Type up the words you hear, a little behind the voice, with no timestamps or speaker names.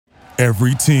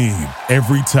Every team,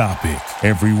 every topic,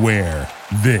 everywhere.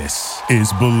 This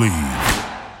is Believe.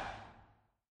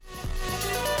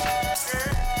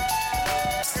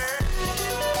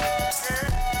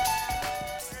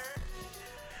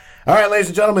 All right, ladies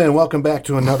and gentlemen, welcome back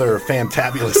to another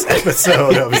fantabulous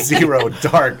episode of Zero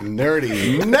Dark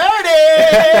Nerdy.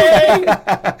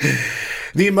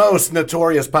 The most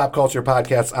notorious pop culture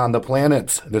podcast on the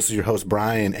planet. This is your host,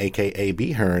 Brian, a.k.a.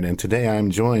 B. Hearn, and today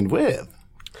I'm joined with...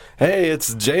 Hey,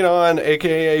 it's Jadon,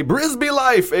 a.k.a. Brisby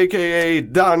Life, a.k.a.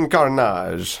 Don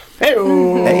Carnage.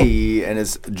 Hey-o. Hey, and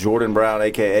it's Jordan Brown,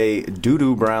 a.k.a.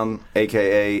 Doodoo Brown,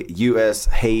 a.k.a. U.S.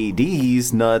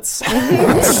 Hades Nuts.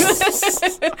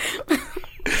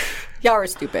 Y'all are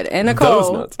stupid. And Those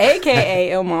Nicole, nuts.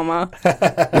 a.k.a. Il Mama.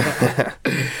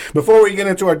 Before we get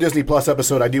into our Disney Plus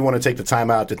episode, I do want to take the time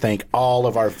out to thank all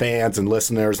of our fans and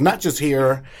listeners, not just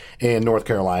here in North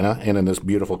Carolina and in this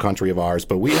beautiful country of ours,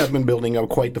 but we have been building up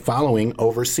quite the following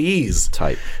overseas.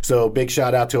 Tight. So big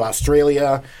shout out to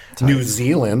Australia, New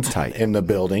Zealand Tight. in the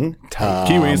building.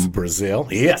 Kiwis. Brazil.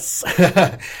 Yes.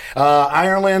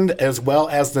 Ireland, as well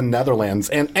as the Netherlands.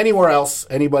 And anywhere else,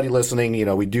 anybody listening,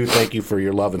 we do thank you for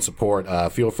your love and support.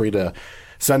 Feel free to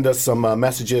send us some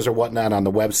messages or whatnot on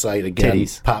the website. Again,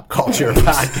 Titties.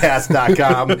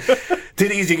 popculturepodcast.com.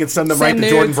 Titties, you can send them right to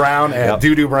nudes. Jordan Brown at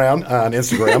Doodoo Brown on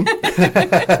Instagram.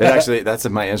 That's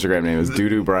my Instagram name is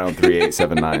Doodoo Brown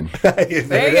 3879.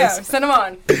 There you go. Send them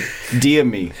on. DM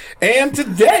me. And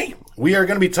today, we are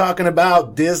going to be talking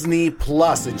about Disney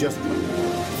Plus.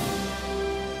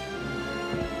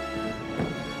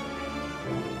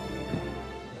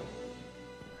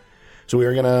 So we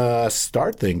are going to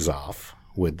start things off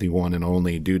with the one and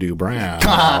only Doodoo Brown.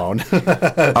 All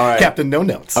right. Captain No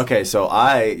Notes. Okay, so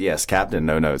Captain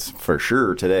No Notes for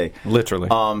sure today. Literally.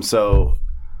 So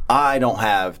I don't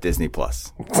have Disney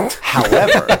Plus.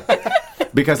 However,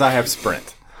 because I have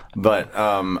Sprint. But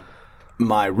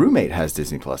my roommate has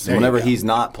Disney Plus. And whenever he's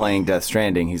not playing Death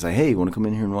Stranding, he's like, hey, you want to come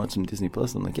in here and watch some Disney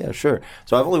Plus? I'm like, yeah, sure.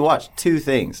 So I've only watched 2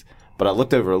 things. But I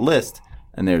looked over a list,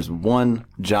 and there's one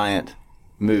giant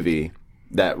movie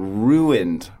that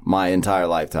ruined my entire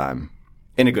lifetime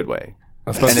in a good way. I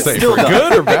was supposed And to it say, still for does.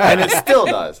 good or bad? And it still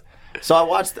does. So I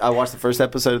watched the first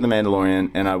episode of The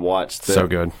Mandalorian, and I watched So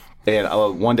good. And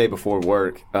one day before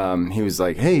work, he was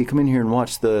like, "Hey, come in here and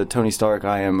watch the Tony Stark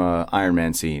I am Iron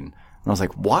Man scene." And I was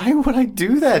like, "Why would I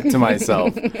do that to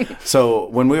myself?" So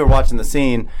when we were watching the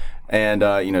scene, and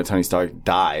Tony Stark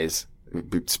dies.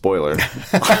 Spoiler.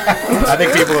 I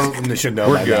think people should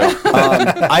know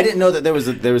that. I didn't know that there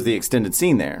was the extended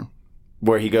scene there,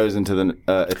 where he goes into the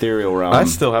ethereal realm. I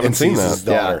still haven't And seen sees his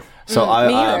that. daughter. So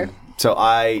me either. So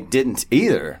I didn't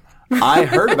either. I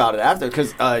heard about it after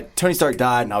because Tony Stark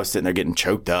died, and I was sitting there getting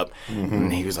choked up,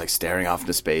 and he was like staring off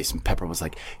into space. And Pepper was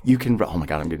like, "You can." Oh my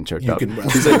god, I'm getting choked up. can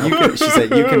rest She said,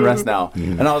 "You can rest now."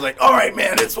 And I was like, "All right,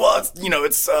 man. It's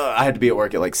I had to be at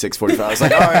work at like 6:45. I was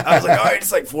like, "All right."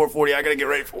 It's like 4:40. I gotta get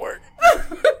ready for work. I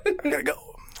gotta go.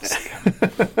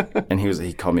 And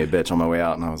he called me a bitch on my way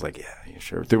out, and I was like, "Yeah,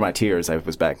 sure." Through my tears, I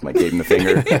was back and like gave him the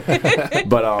finger.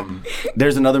 But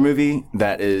there's another movie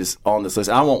that is on this list.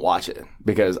 I won't watch it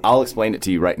because I'll explain it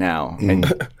to you right now. And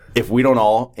if we don't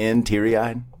all end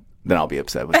teary-eyed, then I'll be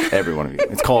upset with every one of you.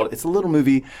 It's a little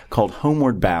movie called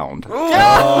Homeward Bound.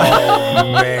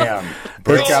 Oh, man.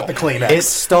 Break out the Kleenex. It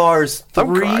stars I'm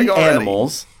 3 crying already.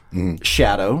 animals: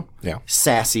 Shadow,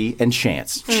 Sassy, and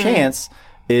Chance. Chance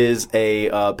is a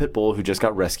pit bull who just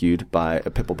got rescued by a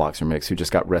pit bull boxer mix who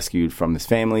just got rescued from this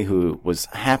family who was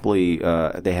happily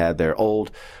they had their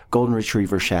old golden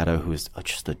retriever Shadow, who is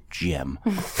just a gem,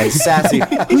 and Sassy,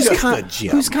 who's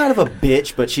kind of a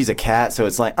bitch, but she's a cat, so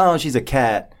it's like, oh, she's a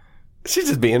cat. She's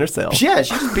just being herself. Yeah,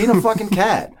 she's just being a fucking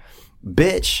cat.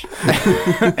 Bitch.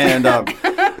 And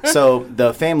so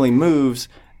the family moves,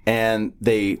 and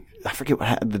I forget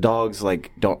the dogs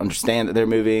like don't understand that they're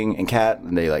moving, and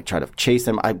and they like try to chase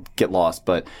them. I get lost,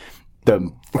 but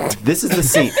this is the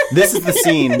scene. This is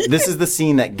the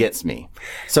scene that gets me.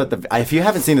 So if you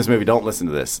haven't seen this movie, don't listen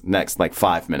to this next like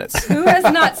 5 minutes. Who has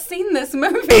not seen this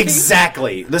movie?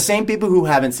 Exactly. The same people who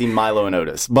haven't seen Milo and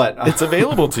Otis. But It's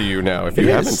available to you now if you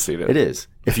haven't seen it. It is.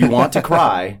 If you want to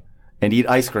cry and eat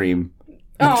ice cream,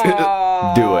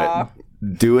 do it.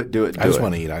 Do it. I just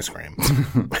want to eat ice cream.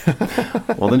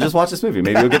 Well, then just watch this movie.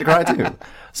 Maybe you'll get to cry too.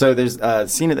 So there's a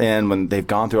scene at the end when they've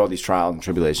gone through all these trials and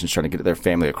tribulations trying to get their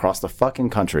family across the fucking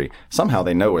country. Somehow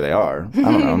they know where they are. I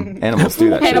don't know. Animals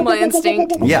do that shit. Animal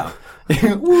instinct. Yeah.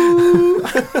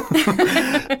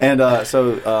 And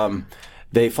so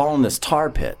they fall in this tar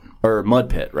pit. or mud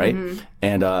pit, right?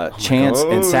 And Chance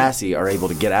and Sassy are able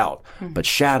to get out, but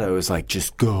Shadow is like,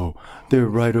 just go. They're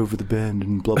right over the bend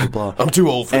and blah blah blah. I'm too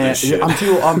old for this shit. I'm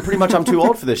too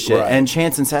old for this shit. Right. And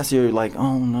Chance and Sassy are like,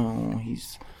 oh no,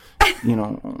 he's,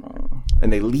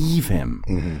 and they leave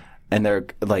him, and they're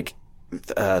like,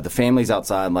 the family's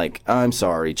outside, like, I'm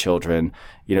sorry, children.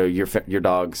 Your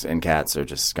dogs and cats are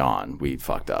just gone. We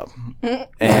fucked up.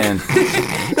 And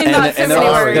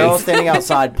they're all standing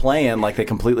outside playing like they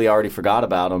completely already forgot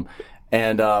about them.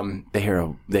 And they hear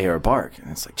a bark,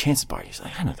 and it's like Chance's bark. He's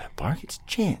like, I know that bark. It's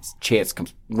Chance. Chance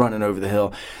comes running over the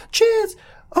hill. Chance,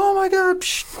 oh my God,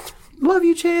 psh, love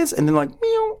you, Chance. And then like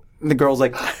meow. And the girl's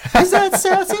like, is that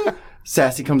Sassy?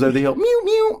 Sassy comes over the hill, mew,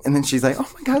 mew. And then she's like, oh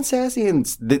my God, Sassy. And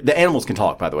the animals can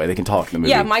talk, by the way. They can talk in the movie.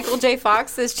 Yeah, Michael J.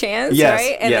 Fox is Chance,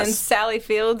 right? And then Sally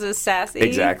Fields is Sassy.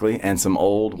 Exactly. And some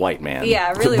old white man.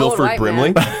 Yeah, really old Wilford white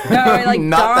Brimley? man. No, like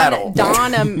Not that old.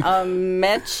 Don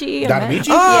Ameche. Don Ameche?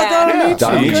 Yeah.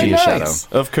 Don Ameche is Shadow.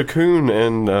 Of Cocoon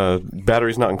and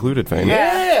Batteries Not Included fame.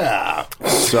 Yeah.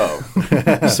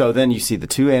 So then you see the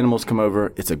two animals come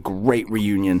over. It's a great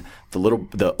reunion.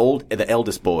 The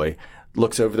eldest boy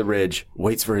looks over the ridge,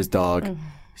 waits for his dog,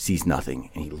 sees nothing,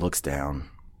 and he looks down,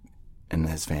 and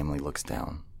his family looks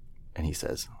down, and he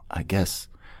says, I guess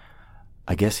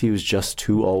he was just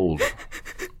too old.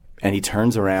 And he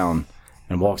turns around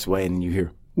and walks away, and you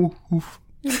hear, woof, woof.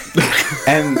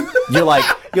 And you're like,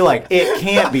 it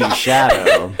can't be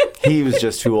Shadow. He was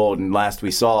just too old, and last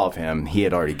we saw of him, he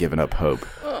had already given up hope.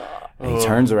 And he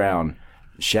turns around,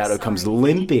 Shadow comes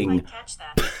limping.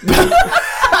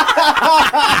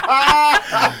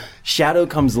 Shadow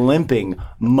comes limping,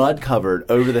 mud covered,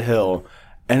 over the hill,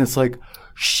 and it's like,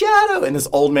 Shadow! And this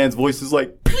old man's voice is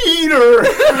like, Peter!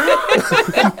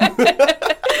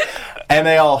 And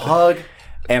they all hug,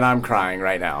 and I'm crying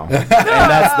right now. And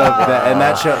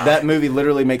that's that movie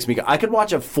literally makes me go. I could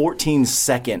watch a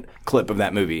 14-second clip of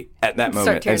that movie at that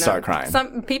moment and start crying.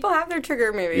 Some people have their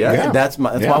trigger movies. Yeah. That's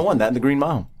why I won that and The Green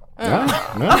Mile.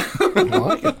 I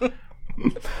like it.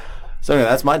 So anyway,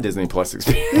 that's my Disney Plus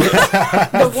experience.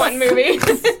 The one movie.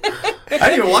 I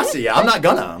didn't even watch it yet. I'm not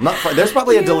gonna. There's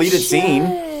probably a deleted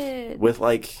scene with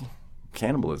like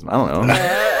cannibalism. I don't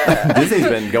know. Disney's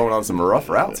been going on some rough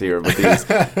routes here with these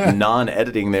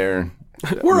non-editing their.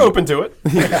 We're open to it.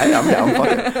 I'm down. Fuck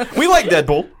it. We like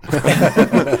Deadpool.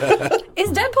 Is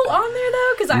Deadpool on there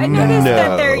though? Because I noticed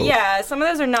that some of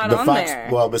those are not on there.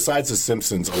 Well, besides The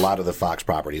Simpsons, a lot of the Fox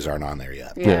properties aren't on there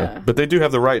yet. Yeah. But they do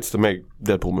have the rights to make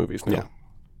Deadpool movies now.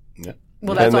 Yeah.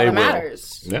 Well, that's And all they that will.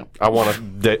 matters. Yeah. I want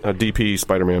a DP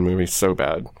Spider-Man movie so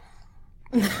bad.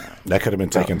 That could have been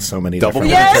taken so many Double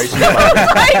different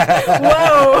penetration.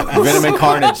 Whoa. Venom and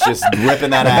Carnage just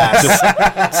ripping that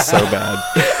ass. So bad.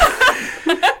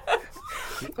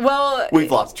 Well,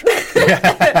 We've lost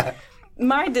track.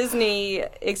 my Disney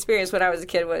experience when I was a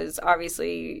kid was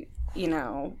obviously,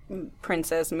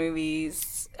 princess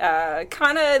movies,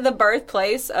 kind of the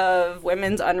birthplace of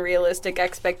women's unrealistic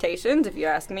expectations, if you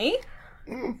ask me.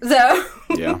 So,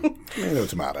 Yeah. Tomato.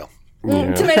 tomato.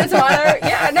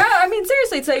 Yeah, no, I mean,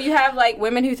 seriously. So you have, like,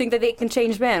 women who think that they can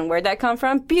change men. Where'd that come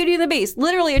from? Beauty and the Beast.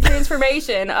 Literally a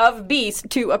transformation of Beast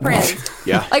to a prince.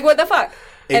 Yeah. Like, what the fuck?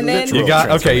 And then You got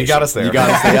us there. You got us.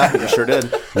 Yeah, you sure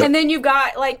did. And then you've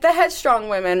got, like, the headstrong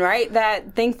women, right,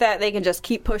 that think that they can just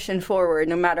keep pushing forward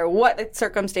no matter what the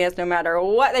circumstance, no matter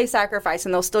what they sacrifice,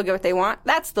 and they'll still get what they want.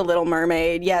 That's the Little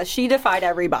Mermaid. Yeah, she defied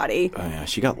everybody. Oh yeah,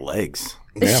 she got legs.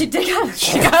 Yeah. She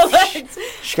got legs.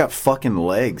 She got fucking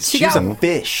legs. She's a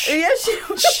fish. Yeah,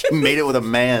 She made it with a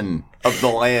man of the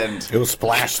land. It was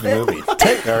Splash the movie. Or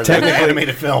the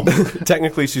animated film.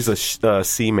 Technically, she's a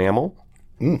sea mammal.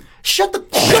 Shut the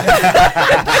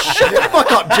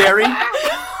fuck up, Jerry.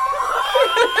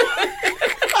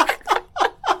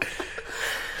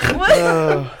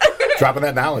 Dropping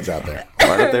that knowledge out there.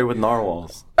 Right up there with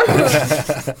narwhals.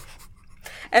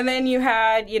 And then you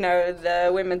had, the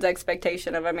women's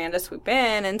expectation of a man to swoop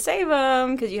in and save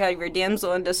them, because you have your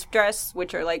damsel in distress,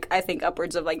 which are, like, I think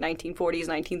upwards of, like, 1940s,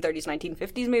 1930s,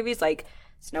 1950s movies, like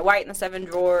Snow White and the Seven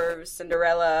Dwarfs,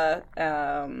 Cinderella,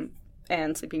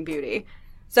 and Sleeping Beauty.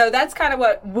 So that's kind of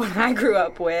what I grew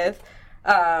up with.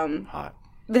 Hot.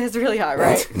 This is really hot,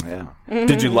 right? Yeah.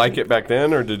 Did you like it back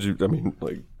then, or did you?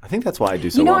 I think that's why I do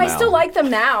so well I now. still like them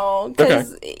now,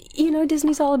 because,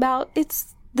 Disney's all about,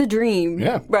 it's the dream,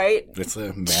 right? It's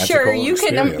a magical Sure, you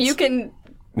experience. can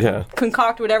Yeah.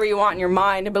 concoct whatever you want in your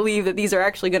mind and believe that these are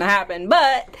actually going to happen,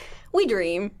 but we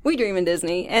dream in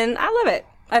Disney, and I love it.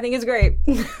 I think it's great.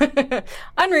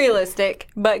 Unrealistic,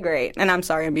 but great. And I'm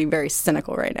sorry, I'm being very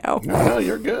cynical right now. No,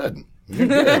 you're good. You're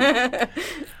good.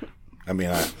 I mean,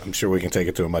 I'm sure we can take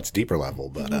it to a much deeper level,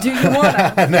 but Do you want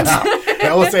to?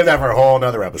 no, we'll save that for a whole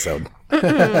other episode.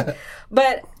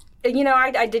 But, you know,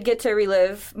 I did get to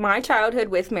relive my childhood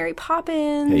with Mary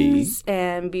Poppins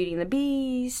and Beauty and the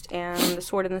Beast and The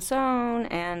Sword and the Stone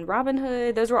and Robin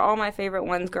Hood. Those were all my favorite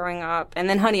ones growing up. And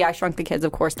then Honey, I Shrunk the Kids,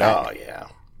 of course. Oh, yeah.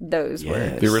 Those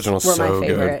were The original's my so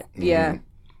favorite. good. Yeah.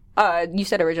 You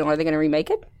said original. Are they going to remake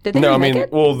it? Did they No, I remake mean,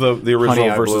 it? well, the original Honey,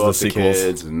 I versus Blew the Up the sequels.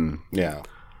 Kids, and Yeah.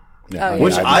 yeah.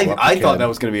 which Blew Up the I thought Kid. that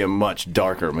was going to be a much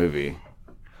darker movie.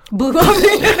 Blew Up.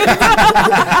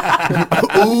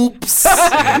 Oops.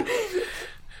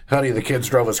 Honey, the kids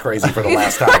drove us crazy for the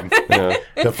last time.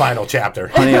 The final chapter.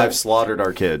 Honey, I've slaughtered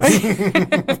our kids.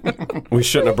 We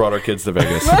shouldn't have brought our kids to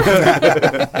Vegas.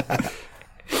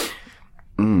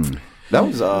 That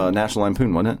was National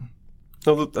Lampoon, wasn't it?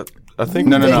 No, I think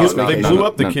No. they blew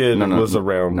up the kid was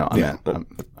around. No, Yeah.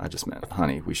 I just meant,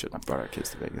 honey, we shouldn't have brought our kids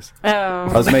to Vegas. Oh.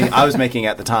 I was making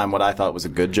at the time what I thought was a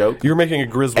good joke. You were making a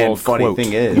Griswold And funny quote.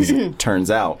 thing is, turns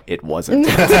out it wasn't.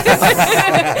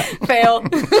 Fail.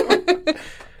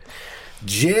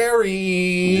 Jerry.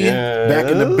 Yes.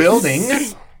 Back in the building.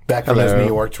 Back from his Hello. New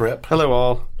York trip. Hello,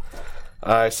 all.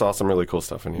 I saw some really cool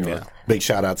stuff in New York. Yeah. Big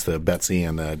shout outs to Betsy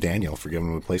and Daniel for giving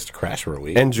him a place to crash for a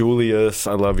week. And Julius,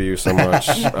 I love you so much.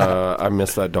 I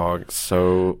miss that dog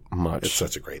so much. It's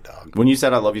such a great dog. When you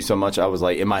said I love you so much, I was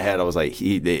like, in my head, I was like,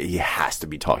 he has to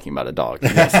be talking about a dog.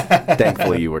 Yes.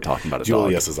 Thankfully, you were talking about a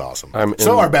Julius is awesome. I'm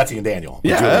So in- are Betsy and Daniel.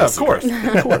 yeah, Julius of course.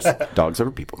 Of course. dog. Dogs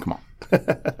are people. Come on.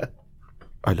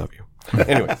 I love you.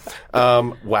 Anyway,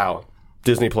 wow.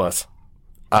 Disney Plus.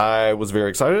 I was very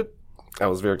excited. I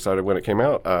was very excited when it came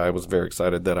out. I was very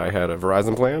excited that I had a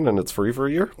Verizon plan and it's free for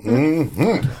a year.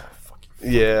 Mm-hmm.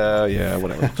 Yeah,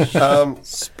 whatever.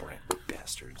 Sprint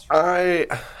bastards. I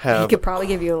He have. could probably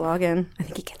give you a login. I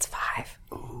think he gets 5.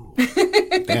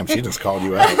 Damn, she just called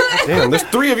you out. Damn, there's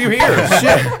 3 of you here.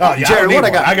 Shit. Oh, yeah, Jared, what I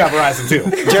got? I got Verizon too.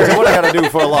 Jerry, what I got to do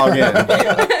for a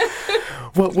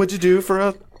login? What would you do for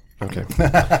a? Okay.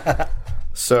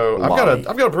 So I've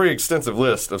got a pretty extensive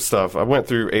list of stuff. I went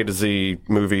through A to Z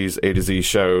movies, A to Z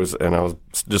shows, and I was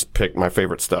just picked my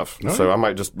favorite stuff. So I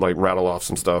might just like rattle off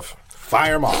some stuff.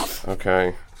 Fire them off.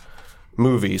 Okay.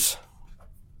 Movies.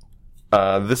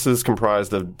 This is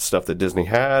comprised of stuff that Disney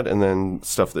had and then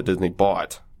stuff that Disney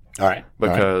bought. All right.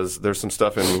 Because there's some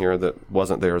stuff in here that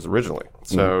wasn't theirs originally.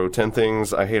 So 10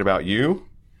 Things I Hate About You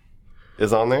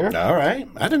is on there. All right.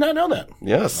 I did not know that.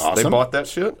 Yes, they Awesome. bought that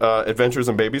shit. Adventures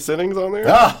in Babysitting is on there.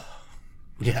 Ah,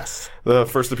 yes. The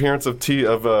first appearance of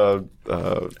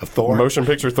Thor? motion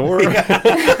picture Thor. In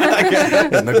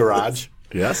the garage.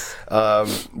 Yes.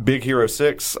 Big Hero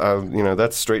 6.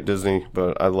 That's straight Disney,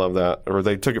 but I love that. Or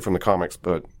they took it from the comics,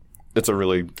 but it's a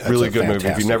really a good movie. If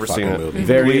fantastic you've never seen fucking it, movie.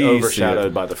 Very please see it.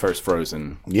 overshadowed by the first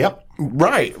Frozen. Yep.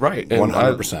 Right. And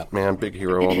 100%. Man, Big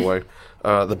Hero all the way.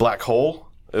 The Black Hole.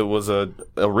 It was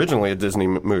originally a Disney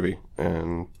movie,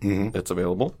 and it's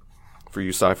available for you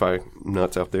sci-fi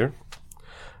nuts out there.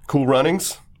 Cool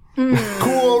Runnings.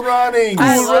 Cool running.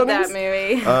 I love that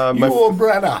movie. Yul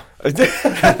Brynner.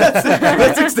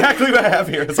 That's exactly what I have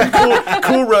here. It's like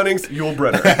cool Runnings, Yul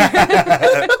Brynner.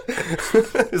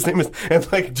 His name is, and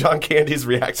like John Candy's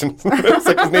reaction. It's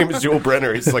like his name is Yul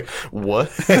Brynner. He's like, what?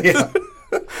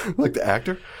 Like the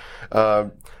actor.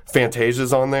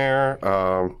 Fantasia's on there.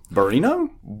 Burrino?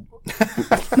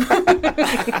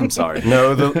 I'm sorry.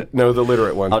 No, the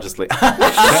literate one. I'll just leave.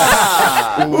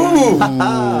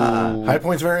 High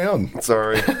Point's very own.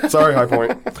 Sorry, High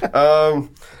Point.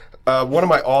 One of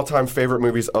my all-time favorite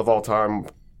movies of all time.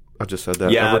 I just said that.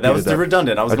 I Yeah, that repeated was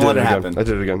redundant. I was going to let it happen. I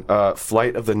did it again.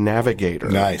 Flight of the Navigator.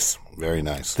 Nice. Very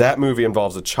nice. That movie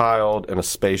involves a child and a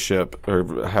spaceship,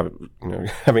 or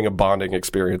having a bonding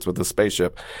experience with the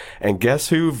spaceship. And guess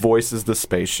who voices the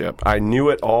spaceship? I knew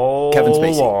it all Kevin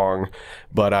Spacey. along,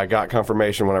 but I got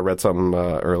confirmation when I read something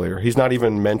earlier. He's not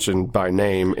even mentioned by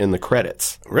name in the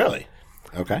credits. Really?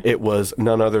 Okay. It was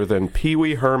none other than Pee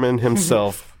Wee Herman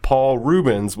himself. Paul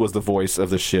Rubens was the voice of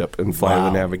the ship in Flight of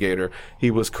the Navigator.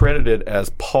 He was credited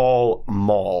as Paul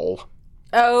Mall.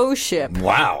 Oh, shit.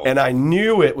 Wow. And I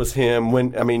knew it was him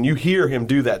when, you hear him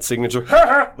do that signature.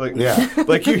 Like, Yeah.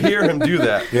 like you hear him do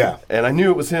that. Yeah. And I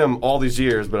knew it was him all these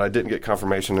years, but I didn't get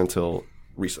confirmation until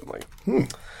recently.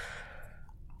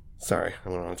 Sorry, I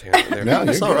went on a tangent there. No,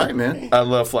 That's you're all good. right, man. I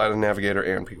love Flight of the Navigator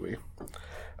and Pee Wee.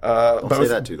 Don't say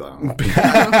that too loud.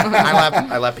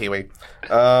 I love Pee Wee.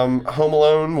 Home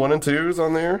Alone 1 and 2 is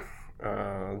on there.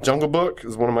 Jungle Book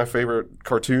is one of my favorite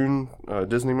cartoon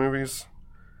Disney movies.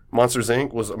 Monsters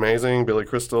Inc. was amazing. Billy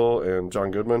Crystal and John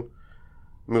Goodman.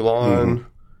 Mulan.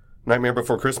 Nightmare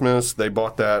Before Christmas. They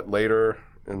bought that later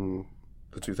in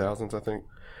the 2000s, I think.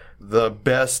 the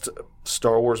best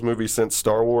Star Wars movie since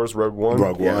Star Wars Rogue One.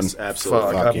 Rogue One. Yes,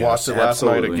 absolutely. Fuck, I've watched it last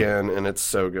night Absolutely. again, and it's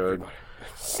so good.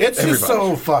 It's just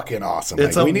so fucking awesome.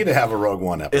 Like, we need to have a Rogue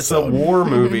One episode. It's a war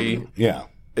movie. Yeah.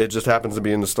 It just happens to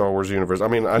be in the Star Wars universe. I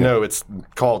mean, I know it's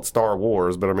called Star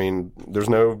Wars, but I mean, there's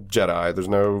no Jedi, there's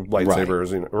no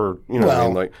lightsabers, what I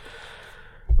mean? Like,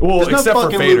 well, There's no except for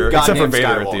fucking Vader, Luke except for goddamn Vader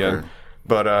at the Skywalker. end.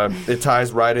 But it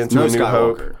ties right into No A New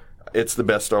Hope. Skywalker. It's the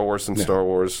best Star Wars since Star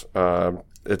Wars.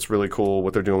 It's really cool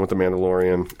what they're doing with the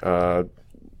Mandalorian.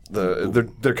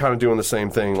 They're kind of doing the same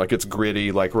thing. Like, it's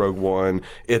gritty, like Rogue One.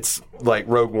 It's like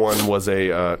Rogue One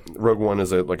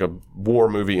is like a war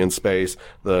movie in space.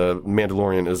 The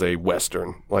Mandalorian is a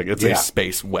western. Like, it's a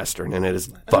space western, and it is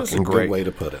That's a fucking great. good way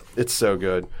to put it. It's so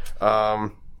good.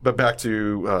 But back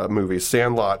to movies.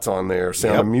 Sandlot's on there.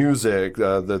 Sound of Music.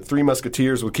 The Three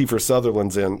Musketeers with Kiefer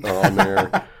Sutherland's on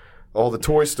there. All the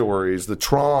Toy Stories. The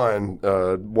Tron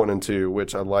 1 and 2,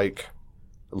 which I like.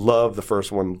 Love the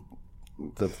first one.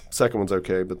 The second one's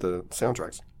okay, but the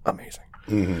soundtrack's amazing.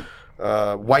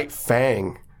 Mm-hmm. White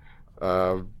Fang.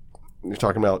 You're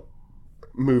talking about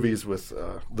movies with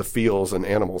the feels and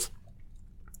animals.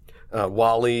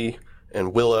 Wall-E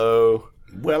and Willow.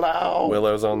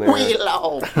 Willow's on there.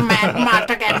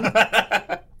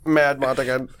 Mad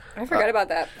Montagan. I forgot about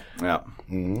that. Yeah.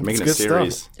 Making a good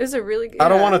series. It was a really good. I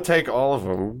don't want to take all of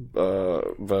them,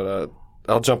 but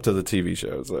I'll jump to the TV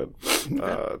shows.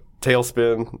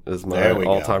 Tailspin is my There we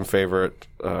go. all-time favorite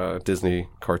Disney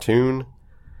cartoon.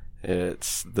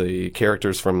 It's the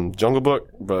characters from Jungle Book,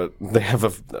 but they have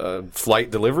a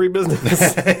flight delivery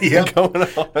business going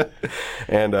on.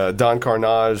 And Don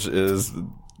Carnage is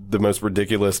the most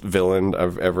ridiculous villain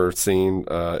I've ever seen.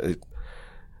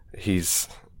 He's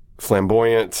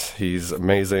flamboyant, he's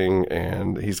amazing,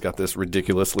 and he's got this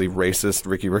ridiculously racist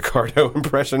Ricky Ricardo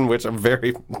impression, which I'm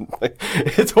very...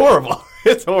 it's horrible.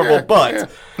 It's horrible, but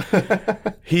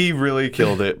he really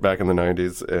killed it back in the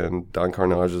 90s, and Don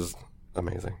Carnage is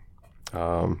amazing.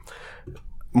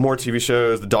 More TV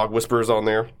shows. The Dog Whisperer's on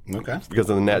there. Okay. Because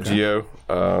of the Nat Geo.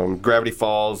 Gravity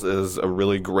Falls is a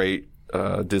really great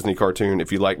Disney cartoon.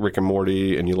 If you like Rick and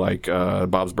Morty and you like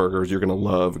Bob's Burgers, you're going to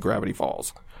love Gravity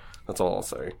Falls. That's all I'll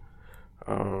say.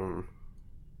 And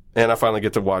I finally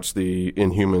get to watch the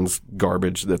Inhumans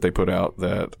garbage that they put out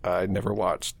that I never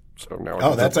watched. So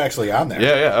now That's actually on there.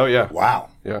 Yeah. Oh, yeah. Wow.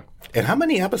 Yeah. And how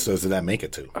many episodes did that make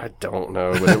it to? I don't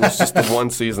know, but it was just the one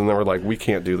season they were like, we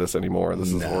can't do this anymore.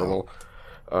 This is horrible.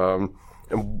 And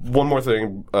one more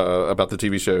thing about the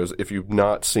TV shows. If you've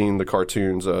not seen the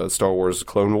cartoons, Star Wars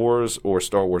Clone Wars or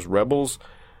Star Wars Rebels,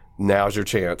 now's your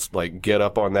chance. Like, get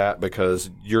up on that because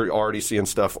you're already seeing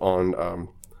stuff on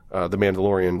The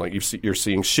Mandalorian. Like, you're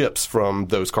seeing ships from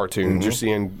those cartoons. Mm-hmm. You're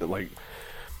seeing, like...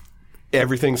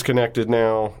 Everything's connected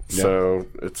now, so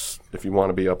it's if you want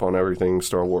to be up on everything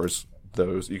Star Wars,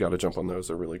 those you got to jump on those.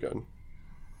 They're really good.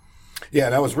 Yeah,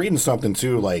 and I was reading something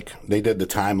too. Like they did the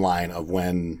timeline of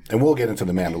when, and we'll get into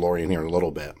the Mandalorian here in a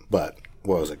little bit. But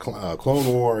what was it? Clone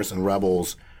Wars and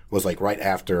Rebels was like right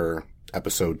after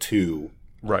Episode 2,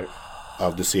 Right.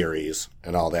 of the series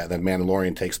and all that. Then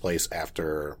Mandalorian takes place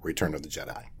after Return of the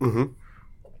Jedi. Mm-hmm.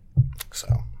 So,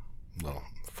 little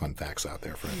fun facts out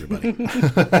there for everybody.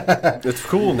 It's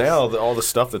cool now that all the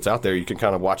stuff that's out there, you can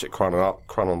kind of watch it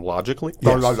chronologically.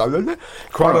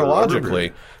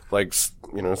 Chronologically. Like,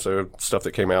 so stuff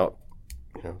that came out,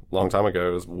 a long time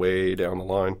ago is way down the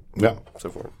line. Yeah.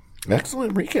 So forth.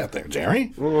 Excellent recap there,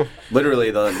 Jerry. Literally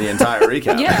the entire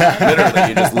recap. Yeah. Literally,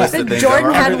 you just listed things. Jordan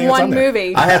over. had everything that's one on there.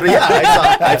 movie.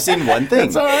 I've seen one thing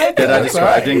that I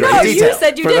described in great No, detail. you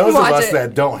said you For didn't those of watch us it.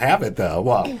 that don't have it, though,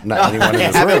 well, not anyone in I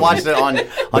this haven't room. watched it on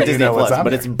Disney know what's Plus, on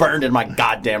but there. it's burned in my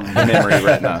goddamn memory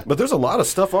retina. But there's a lot of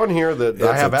stuff on here that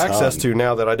I have a access ton. to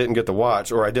now that I didn't get to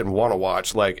watch or I didn't want to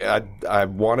watch. Like, I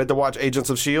wanted to watch Agents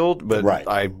of S.H.I.E.L.D., but Right.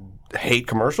 I hate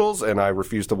commercials, and I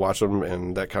refuse to watch them,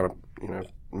 and that kind of,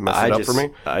 messed it up for me.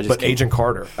 I just but can't. Agent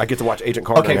Carter. I get to watch Agent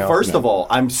Carter Okay, now. first of all,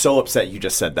 I'm so upset you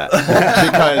just said that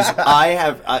because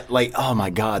oh my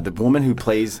god, the woman who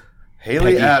plays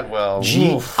Haley Peggy Atwell.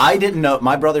 G. Oof. I didn't know.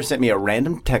 My brother sent me a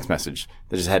random text message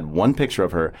that just had one picture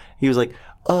of her. He was like,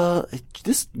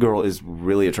 this girl is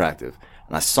really attractive.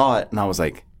 And I saw it and I was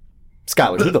like,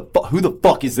 Skylar, who the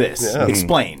fuck is this? Yeah.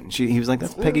 Explain. He was like,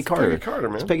 that's Peggy it's Carter. Peggy Carter,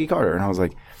 man. It's Peggy Carter. And I was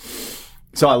like,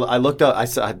 so I looked up, I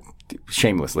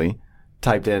shamelessly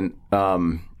typed in,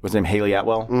 what's her name, Haley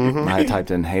Atwell? Mm-hmm. I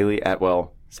typed in Haley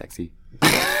Atwell, sexy,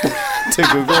 to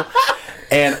Google.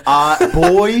 And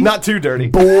boy, Not too dirty.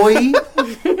 boy,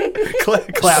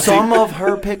 Classy. some of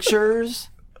her pictures.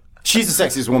 She's the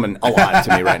sexiest woman alive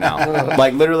to me right now.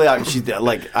 Like literally, she's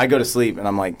like I go to sleep and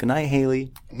I'm like, "Good night,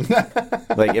 Haley."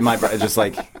 Like in my just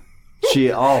like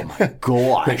Oh my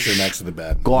gosh. Picture next to the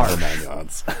bed. Garbage. 9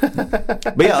 yards.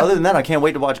 But yeah, other than that, I can't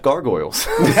wait to watch Gargoyles.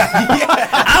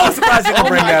 I was surprised you didn't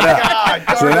bring that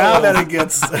up. So now that it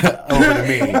gets over to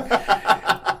me.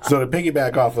 So to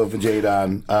piggyback off of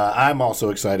Jadon, I'm also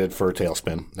excited for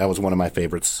Tailspin. That was one of my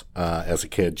favorites as a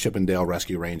kid. Chippendale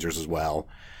Rescue Rangers as well.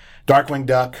 Darkwing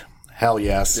Duck. Hell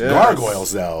yes.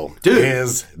 Gargoyles, though,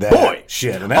 is that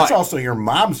shit. And that's also your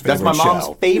mom's favorite show. That's my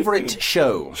mom's favorite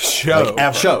show. Like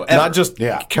ever. Show. Ever. Not just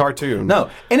cartoon. No.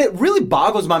 And it really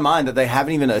boggles my mind that they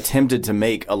haven't even attempted to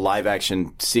make a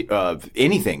live-action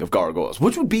anything of Gargoyles,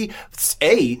 which would be,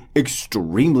 A,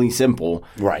 extremely simple,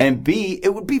 right, and B,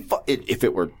 it would be if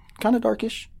it were kind of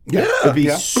darkish. Yeah. It would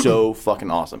be so fucking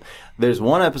awesome. There's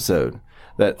one episode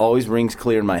that always rings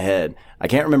clear in my head. I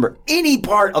can't remember any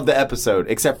part of the episode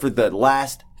except for the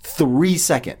last 3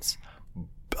 seconds.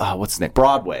 What's the name?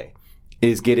 Broadway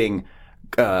is getting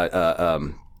Goliath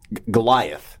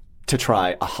to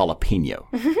try a jalapeno.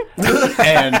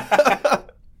 And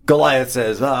Goliath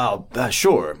says,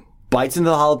 sure. Bites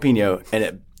into the jalapeno, and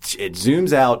it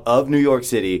zooms out of New York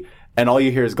City, and all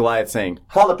you hear is Goliath saying,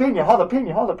 jalapeno,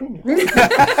 jalapeno, jalapeno.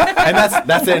 And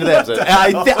that's the end of the episode.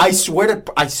 And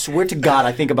I swear to God,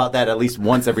 I think about that at least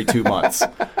once every 2 months.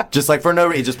 Just like for no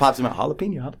reason, it just pops in my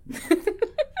jalapeno.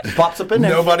 It pops up in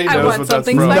there. Nobody knows what that's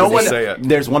from. No one say it.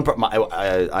 There's one part,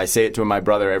 I say it to my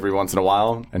brother every once in a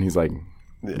while, and he's like,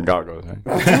 Gargoyles.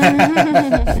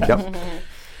 Yep.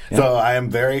 So I am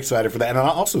very excited for that. And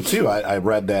also, too, I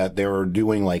read that they were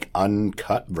doing, like,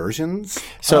 uncut versions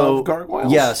of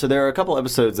Gargoyles. Yeah, so there are a couple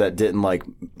episodes that didn't, like,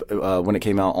 when it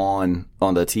came out on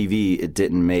the TV, it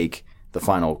didn't make the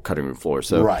final cutting room floor.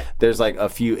 So there's, like, a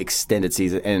few extended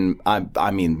seasons, and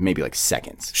I mean maybe, like,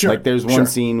 seconds. Sure. Like, there's one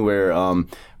scene where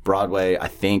Broadway, I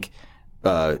think,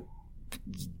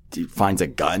 finds a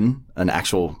gun, an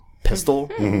actual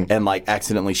pistol, and, like,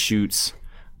 accidentally shoots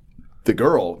the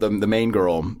girl, the main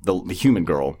girl, the human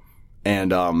girl,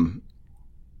 and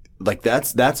like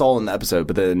that's all in the episode.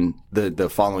 But then the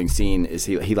following scene is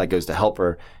he like goes to help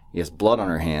her. He has blood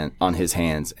on his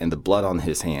hands, and the blood on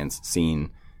his hands scene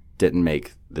didn't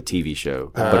make the TV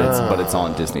show, but it's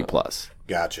on Disney Plus.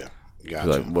 Gotcha.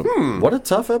 Like, what a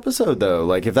tough episode though.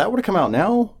 Like if that were to come out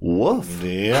now, woof.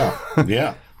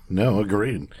 Yeah. No,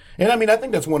 agreed. And I mean, I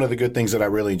think that's one of the good things that I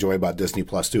really enjoy about Disney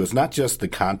Plus too. It's not just the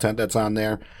content that's on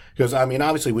there, because I mean,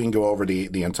 obviously we can go over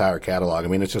the entire catalog. I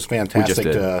mean, it's just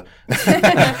fantastic to.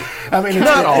 I mean,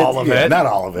 not all of it. Not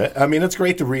all of it. I mean, it's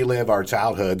great to relive our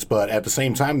childhoods, but at the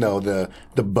same time, though,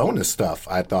 the bonus stuff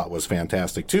I thought was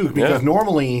fantastic too, because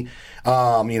normally,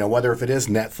 whether if it is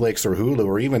Netflix or Hulu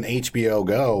or even HBO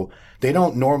Go, they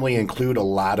don't normally include a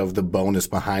lot of the bonus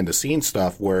behind the scenes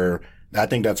stuff where. I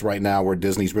think that's right now where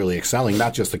Disney's really excelling,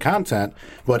 not just the content,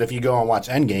 but if you go and watch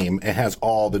Endgame, it has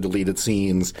all the deleted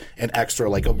scenes and extra,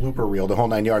 like a blooper reel, the whole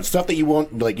 9 yards, stuff that you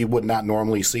would not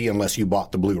normally see unless you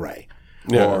bought the Blu-ray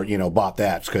or, bought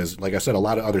that. Because, like I said, a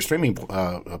lot of other streaming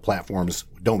platforms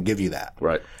don't give you that.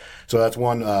 Right. So that's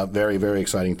one very, very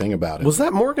exciting thing about it. Was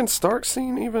that Morgan Stark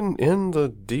scene even in the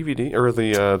DVD or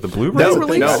the Blu-ray No,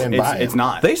 release? It's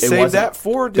not. They saved that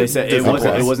for They said it Disney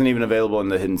wasn't. Plus. It wasn't even available in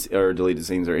the hidden or deleted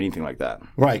scenes or anything like that.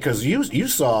 Right, because you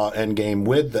saw Endgame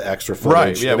with the extra footage.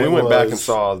 Right, yeah, we went back and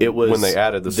saw when they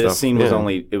added the stuff. This scene was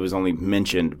only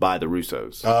mentioned by the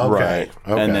Russos. Oh, okay. Right.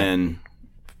 Okay. And then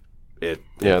they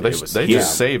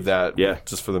just saved that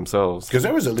just for themselves. Because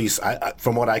there was at least,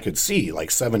 from what I could see, like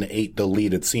 7 to 8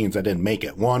 deleted scenes that didn't make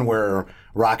it. One where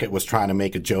Rocket was trying to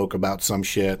make a joke about some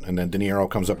shit, and then De Niro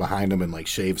comes up behind him and like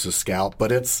shaves his scalp.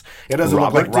 But it doesn't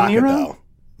look like Rocket though.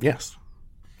 Yes.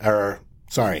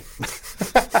 Sorry.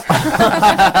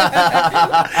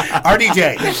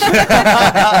 RDJ.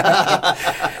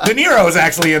 De Niro is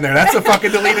actually in there. That's a fucking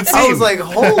deleted scene. I was like,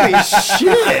 holy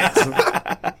shit.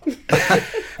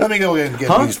 Let me go and get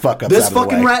these fuck ups This out of the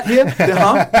fucking way. rat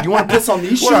hip? You want to piss on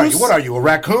these shoes? What are you, a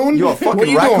raccoon? You a fucking what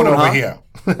are you raccoon, doing over huh? here?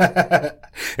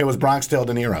 It was Bronx Tale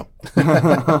De Niro.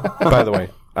 By the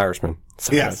way, Irishman.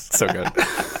 So Yes. good. So good.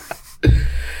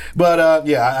 But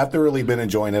I've thoroughly been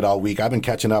enjoying it all week. I've been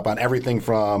catching up on everything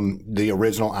from the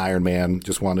original Iron Man.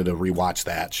 Just wanted to rewatch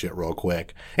that shit real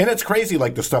quick. And it's crazy,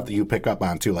 like the stuff that you pick up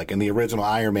on too. Like in the original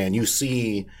Iron Man, you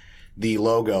see the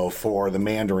logo for the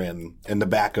Mandarin in the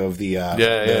back of the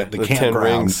the 10 campground,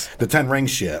 rings. the 10 ring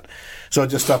shit. So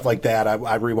just stuff like that. I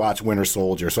rewatched Winter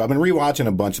Soldier. So I've been rewatching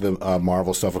a bunch of the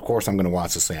Marvel stuff. Of course, I'm going to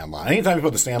watch The Sandlot. Anytime you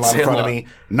put The Sandlot in front of me,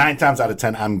 9 times out of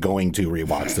 10, I'm going to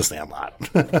rewatch The Sandlot.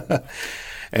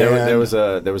 There was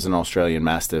an Australian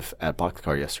Mastiff at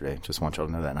Boxcar yesterday. Just want y'all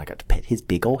to know that, and I got to pet his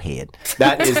big old head.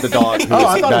 That is the dog.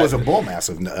 I thought it was a bull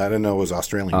mastiff. I didn't know it was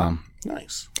Australian.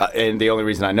 Nice. And the only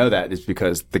reason I know that is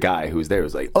because the guy who was there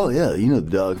was like, "Oh yeah, you know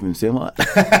the dog from Sandlot." You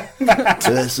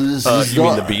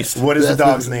mean the Beast? What is the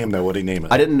dog's name, though? What did he name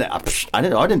it? I didn't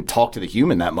talk to the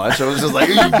human that much. I was just like,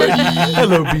 "Hey, buddy."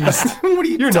 Hello, Beast. What are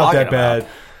you You're not talking that about? bad.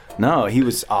 No,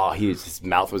 his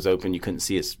mouth was open. You couldn't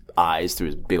see his eyes through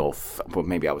his big old. Well,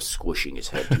 maybe I was squishing his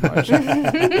head too much.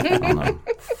 I don't know.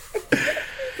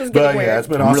 But yeah, it's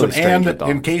been I'm awesome. really strange with And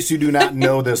dogs. in case you do not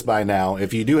know this by now,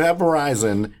 if you do have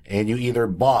Verizon and you either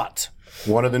bought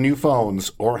one of the new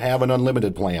phones or have an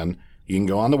unlimited plan, you can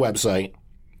go on the website,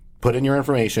 put in your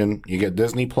information, you get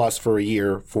Disney Plus for a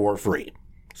year for free.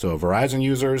 So Verizon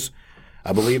users,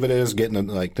 I believe it is, getting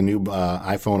like the new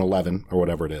iPhone 11 or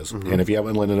whatever it is. And if you have an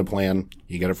unlimited plan,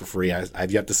 you get it for free.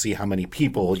 I've yet to see how many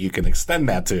people you can extend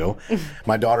that to.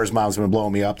 My daughter's mom's been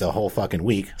blowing me up the whole fucking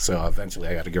week, so eventually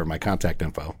I got to give her my contact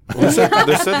info. They said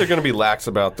they're going to be lax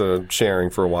about the sharing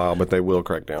for a while, but they will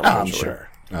crack down. eventually.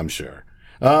 I'm sure.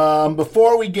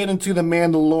 Before we get into The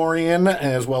Mandalorian,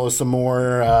 as well as some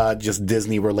more just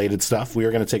Disney-related stuff, we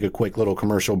are going to take a quick little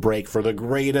commercial break for the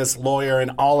greatest lawyer in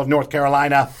all of North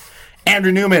Carolina,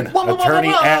 Andrew Newman, attorney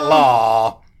at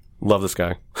law. Love this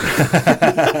guy.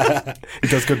 He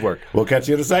does good work. We'll catch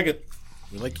you in a second.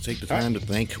 We'd like to take the time to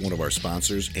thank one of our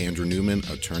sponsors, Andrew Newman,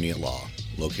 attorney at law.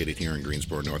 Located here in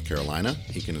Greensboro, North Carolina,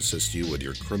 he can assist you with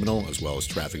your criminal as well as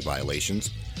traffic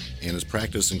violations, and his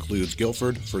practice includes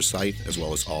Guilford, Forsyth, as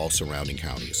well as all surrounding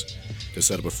counties. To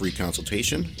set up a free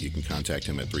consultation, you can contact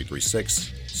him at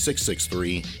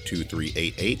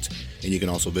 336-663-2388, and you can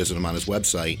also visit him on his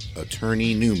website,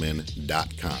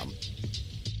 attorneynewman.com.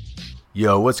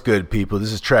 Yo, what's good, people?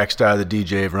 This is Trackstar, the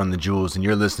DJ of Run the Jewels, and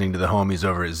you're listening to the homies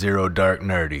over at Zero Dark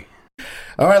Nerdy.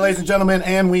 All right, ladies and gentlemen,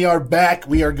 and we are back.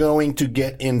 We are going to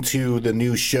get into the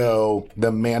new show,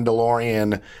 The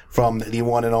Mandalorian, from the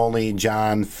one and only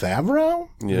Jon Favreau?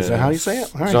 Is that how you say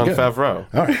it? All right, Jon good. Favreau.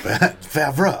 All right,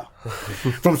 Favreau.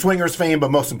 From Swingers fame, but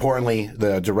most importantly,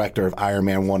 the director of Iron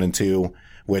Man 1 and 2,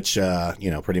 which,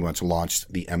 pretty much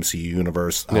launched the MCU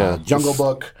universe. Jungle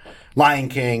Book, Lion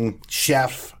King,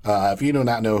 Chef. If you do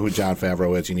not know who Jon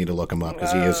Favreau is, you need to look him up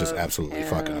because he is just absolutely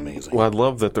fucking amazing. Well, I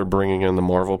love that they're bringing in the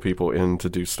Marvel people in to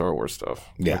do Star Wars stuff.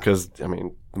 Yeah. Because, I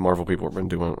mean, the Marvel people have been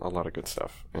doing a lot of good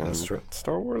stuff. And That's true.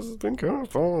 Star Wars has been kind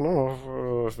of falling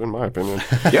off, in my opinion.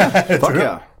 Yeah, fuck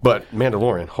yeah. But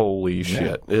Mandalorian, holy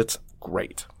shit. It's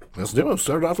great. Let's do it.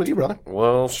 Start it off with you, brother.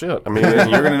 Well, shit. I mean,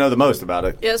 You're going to know the most about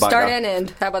it. Yeah, By start God. and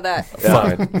end. How about that?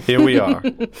 fine. Here we are.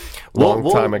 Long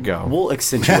time ago. We'll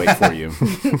accentuate for you.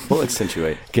 We'll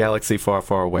accentuate. Galaxy far,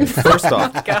 far away. First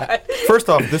off,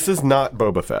 this is not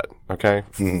Boba Fett, okay?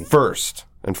 First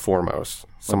and foremost.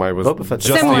 Somebody was Boba Fett's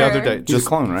just Similar. the other day. He's a Just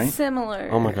clone, right? Similar.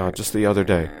 oh my god, just the other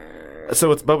day.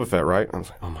 So it's Boba Fett, right? I was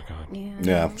like, oh my god.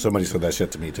 Yeah, somebody said that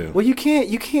shit to me, too. Well, you can't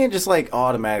just like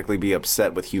automatically be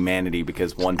upset with humanity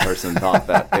because one person thought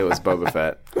that it was Boba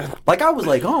Fett. Like I was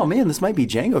like, oh man, this might be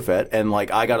Jango Fett, and like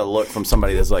I got a look from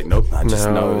somebody that's like, nope, I just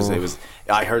know it was.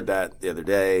 I heard that the other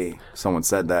day. Someone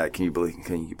said that. Can you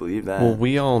believe that? Well,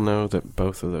 we all know that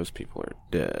both of those people are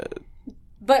dead.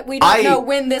 But we don't know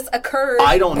when this occurred.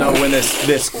 I don't know when this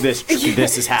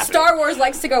is happening. Star Wars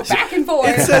likes to go back and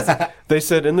forth. They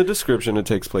said in the description it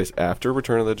takes place after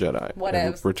Return of the Jedi.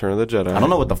 Whatevs. And Return of the Jedi. I don't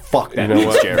know what the fuck that know means,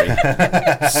 what? Jerry.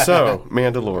 So,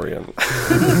 Mandalorian.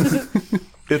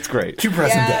 It's great.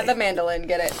 Yeah, the mandolin,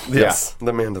 get it. Yes,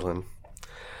 the mandolin.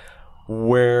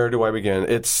 Where do I begin?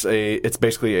 It's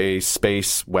basically a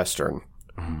space western.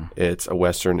 It's a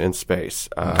western in space.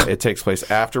 It takes place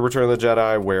after Return of the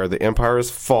Jedi, where the Empire has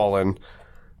fallen.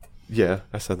 Yeah,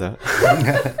 I said that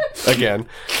again.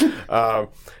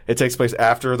 It takes place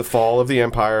after the fall of the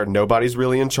Empire. Nobody's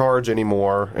really in charge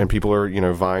anymore, and people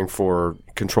are vying for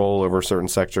control over certain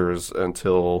sectors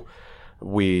until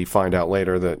we find out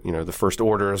later that the First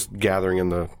Order is gathering in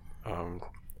the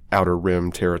Outer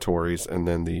Rim territories, and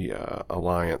then the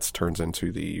Alliance turns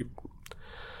into the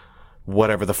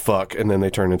whatever the fuck, and then they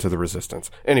turn into the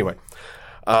Resistance. Anyway,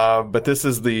 but this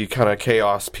is the kind of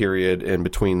chaos period in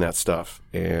between that stuff,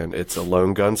 and it's a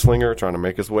lone gunslinger trying to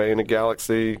make his way in a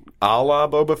galaxy, a la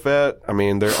Boba Fett. I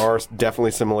mean, there are definitely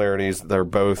similarities. They're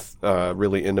both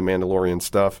really into Mandalorian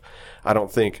stuff. I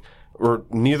don't think, or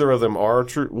neither of them are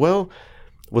true. Well,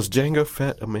 was Jango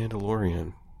Fett a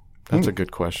Mandalorian? That's a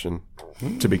good question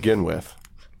to begin with.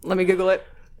 Let me Google it.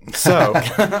 So,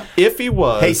 if he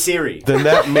was, Hey, Siri. then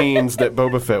that means that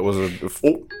Boba Fett was a.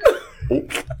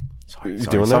 Sorry.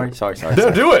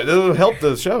 No, do it. It'll help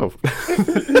the show.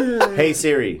 Hey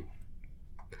Siri,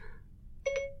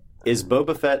 is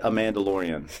Boba Fett a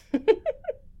Mandalorian?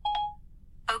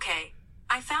 Okay,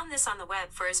 I found this on the web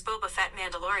for Is Boba Fett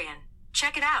Mandalorian.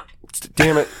 Check it out.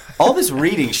 Damn it! All this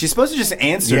reading, she's supposed to just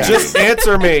answer. Yeah. Just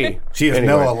answer me. She is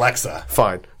Anyway, no Alexa.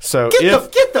 Fine. So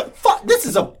Get the fuck. This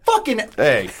is a fucking.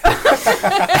 hey,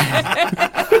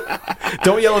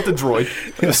 don't yell at the droid.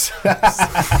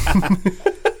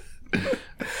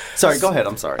 Sorry, go ahead.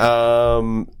 I'm sorry.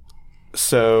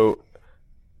 So,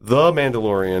 the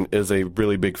Mandalorian is a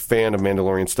really big fan of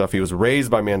Mandalorian stuff. He was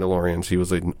raised by Mandalorians. He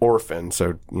was an orphan,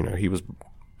 so he was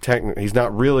he's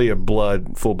not really a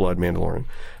full blood Mandalorian,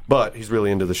 but he's really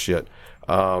into the shit,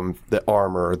 the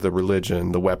armor, the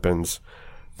religion, the weapons.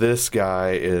 This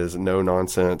guy is no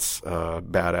nonsense,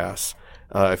 badass.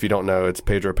 If you don't know, it's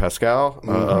Pedro Pascal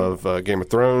of Game of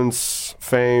Thrones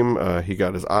fame. He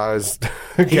got his eyes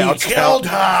gouged Killed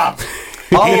out. her.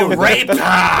 He raped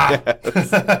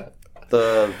her.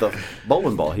 The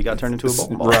bowling ball. He got turned into a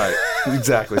bowling ball. Right,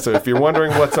 exactly. So if you're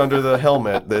wondering what's under the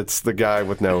helmet, it's the guy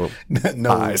with no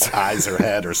eyes or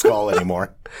head or skull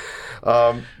anymore.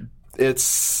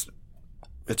 It's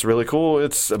really cool.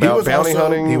 It's about bounty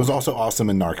hunting. He was also awesome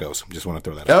in Narcos. Just want to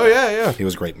throw that out. Oh yeah. He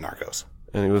was great in Narcos.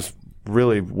 And he was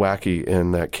really wacky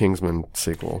in that Kingsman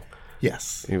sequel.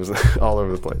 Yes. He was all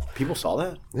over the place. People saw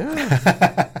that?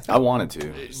 Yeah. I wanted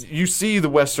to. You see the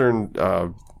Western,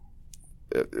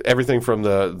 everything from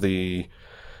the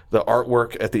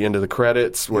artwork at the end of the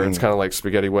credits, where it's kind of like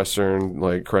spaghetti Western,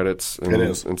 like credits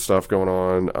and stuff going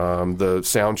on. The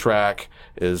soundtrack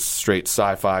is straight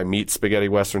sci-fi meets spaghetti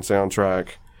Western soundtrack.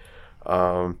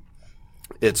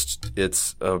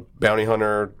 It's a bounty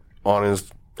hunter on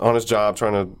his job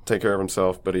trying to take care of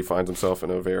himself, but he finds himself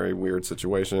in a very weird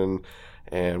situation.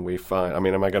 And we find,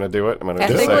 am I going to do it? Am I going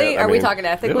to Ethically? Are we talking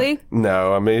ethically?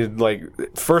 No,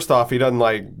 first off, he doesn't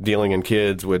like dealing in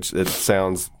kids, which it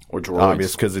sounds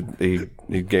obvious because he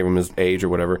gave him his age or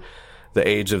whatever. The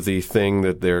age of the thing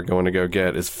that they're going to go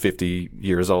get is 50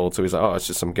 years old. So he's like, oh, it's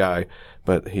just some guy.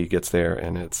 But he gets there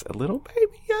and it's a little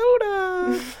baby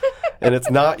Yoda. And it's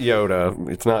not Yoda.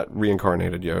 It's not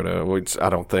reincarnated Yoda, which I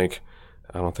don't think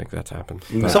that's happened.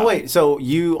 No. So wait, so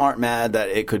you aren't mad that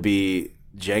it could be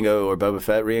Jango or Boba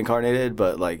Fett reincarnated,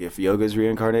 but like if Yoga's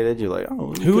reincarnated, you're like,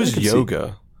 oh, Who is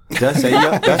Yoga? Did I say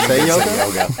Yoga?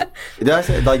 Did I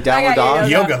say like Downward Dog?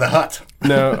 Yoga the Hutt.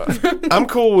 No, I'm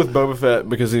cool with Boba Fett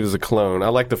because he was a clone. I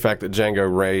like the fact that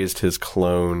Jango raised his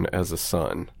clone as a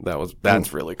son.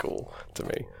 That's really cool to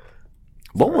me.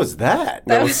 What was that?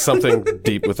 That was something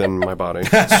deep within my body.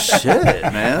 Shit,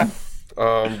 man.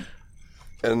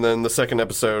 And then the second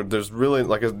episode, there's really,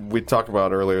 like we talked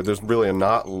about earlier, there's really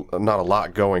not a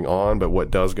lot going on, but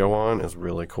what does go on is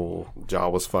really cool.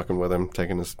 Jawa's fucking with him,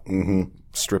 taking his,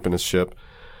 stripping his ship.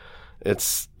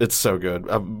 It's so good.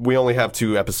 We only have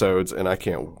 2 episodes, and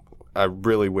I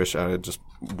really wish I had just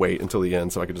wait until the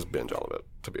end so I could just binge all of it,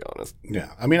 to be honest.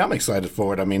 Yeah. I'm excited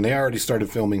for it. They already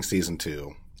started filming season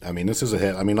 2. This is a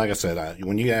hit. Like I said,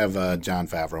 when you have Jon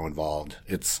Favreau involved,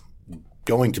 it's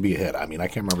going to be a hit. I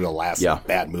can't remember the last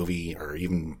bad movie or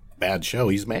even bad show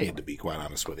he's made, to be quite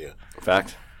honest with you.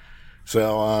 Fact.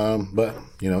 So, but,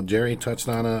 Jerry touched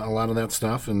on a lot of that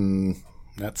stuff, and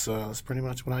that's pretty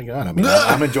much what I got.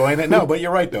 I'm enjoying it. No, but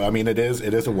you're right, though. It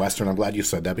is a Western. I'm glad you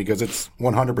said that because it's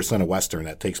 100% a Western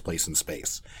that takes place in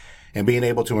space. And being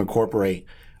able to incorporate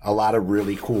a lot of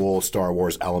really cool Star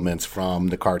Wars elements from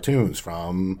the cartoons,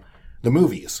 from the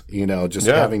movies,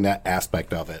 having that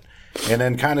aspect of it. And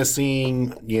then kind of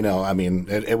seeing,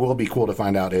 it will be cool to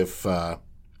find out if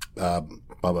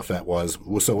Boba Fett was.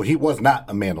 So he was not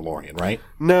a Mandalorian, right?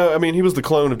 No, he was the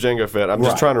clone of Jango Fett. I'm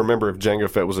just trying to remember if Jango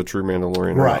Fett was a true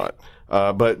Mandalorian or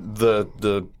not. But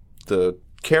the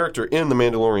character in the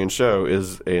Mandalorian show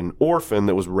is an orphan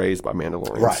that was raised by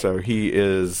Mandalorians. Right. So he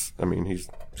is, he's...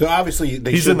 So obviously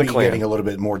they should be getting a little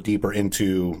bit more deeper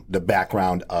into the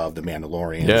background of the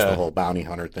Mandalorians, the whole bounty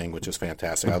hunter thing, which is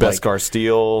fantastic. Beskar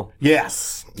steel.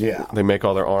 Yes. Yeah. They make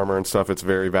all their armor and stuff. It's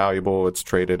very valuable. It's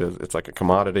traded as it's like a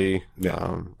commodity.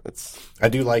 Yeah. I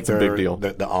do like a big deal.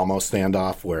 The almost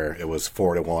standoff where it was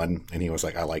 4-1, and he was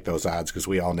like, I like those odds because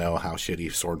we all know how shitty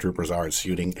stormtroopers are at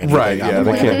shooting anything on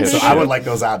the planet. So I would like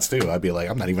those odds too. I'd be like,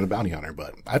 I'm not even a bounty hunter,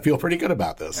 but I feel pretty good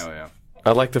about this. Oh yeah.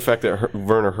 I like the fact that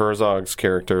Werner Herzog's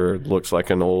character looks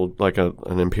like an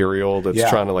Imperial that's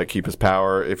trying to keep his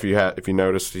power. If you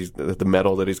notice, the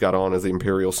medal that he's got on is the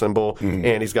Imperial symbol,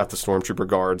 and he's got the Stormtrooper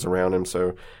guards around him.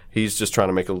 So he's just trying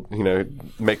to make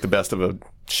the best of a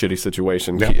shitty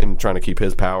situation and trying to keep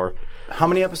his power. How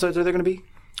many episodes are there going to be?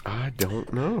 I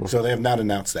don't know. So they have not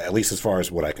announced that, at least as far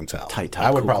as what I can tell. Tight.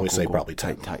 I would probably say probably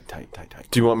tight.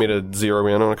 Do you want me to zero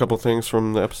in on a couple of things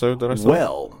from the episode that I saw?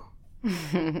 Well,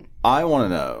 I want to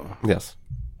know. Yes.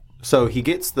 So he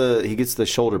gets the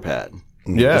shoulder pad.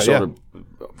 Yeah, the shoulder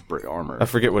armor. I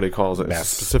forget what he calls it.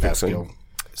 Specific thing.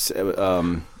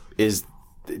 is.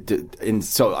 And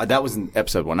so that was in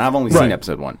episode 1. I've only seen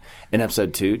episode 1. In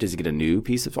episode 2, does he get a new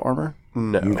piece of armor?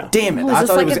 No. Damn it! Oh, is I this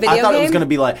thought like it was. a video I thought it was game? going to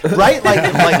be like like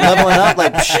leveling up.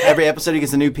 Like every episode he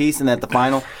gets a new piece, and at the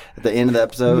end of the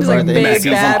episode, He's or like at the end of the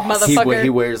big, bad season, motherfucker. he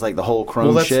wears like the whole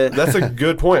chrome shit. That's a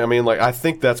good point. I mean, like I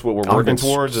think that's what we're working been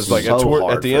towards. Is like so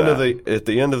hard at the for end that. at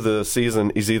the end of the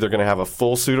season, he's either going to have a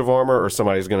full suit of armor or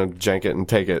somebody's going to jank it and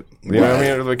take it. You know what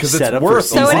I mean? Because Set it's up for worth.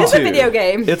 So it is a Two. video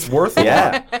game. It's worth it.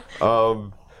 Yeah.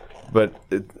 But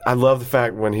I love the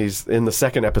fact when he's in the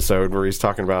second episode where he's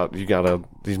talking about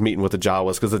he's meeting with the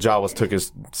Jawas because the Jawas took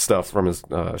his stuff from his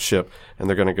ship and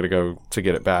they're going to go to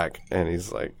get it back. And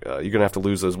he's like, you're going to have to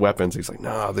lose those weapons. He's like,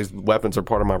 no, these weapons are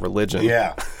part of my religion.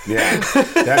 Yeah.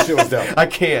 That shit was dope. I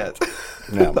can't.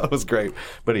 No. That was great.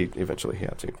 But he eventually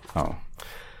had to. Oh.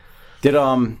 Did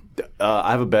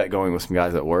I have a bet going with some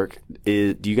guys at work.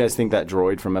 Do you guys think that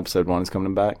droid from episode 1 is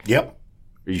coming back? Yep.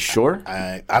 Are you sure?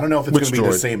 I don't know if it's Which going to be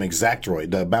the droid? same exact droid,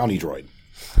 the bounty droid.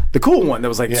 The cool one that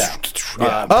was like, Yeah.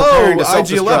 preparing to IG-11.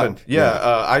 self-destruct.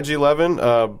 Yeah,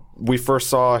 IG-11. We first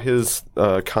saw his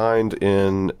kind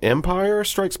in Empire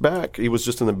Strikes Back. He was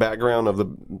just in the background of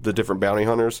the different bounty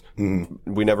hunters.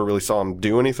 Mm-hmm. We never really saw him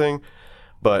do anything.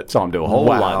 But Saw him do a whole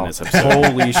lot in this episode.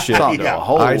 Holy shit. Saw him do a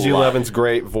whole lot. IG-11's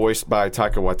great, voiced by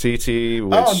Taika Waititi.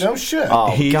 Which Oh, no shit. Oh,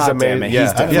 He's God amazing. damn it. Yeah.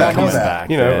 He's definitely Yeah, coming he's- back.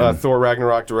 You know, man. Thor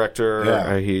Ragnarok director.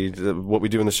 Yeah. What We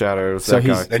Do in the Shadows. So that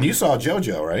he's- guy. And you saw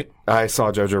JoJo, right? I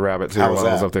saw Jojo Rabbit too How was while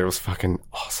I was that? up there. It was fucking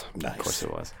awesome. Nice. Of course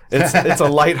it was. It's a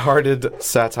lighthearted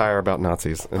satire about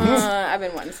Nazis. And I've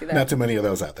been wanting to see that. Not too many of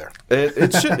those out there.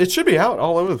 it should be out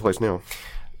all over the place now.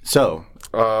 So,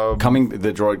 the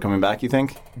droid coming back, you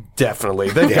think? Definitely,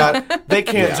 they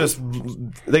can't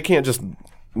just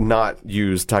not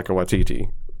use Taika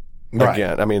Waititi Right.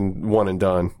 again. I mean, one and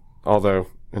done. Although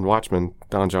in Watchmen,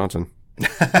 Don Johnson.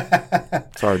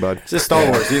 Sorry, bud. It's just Star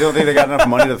Wars. You don't think they got enough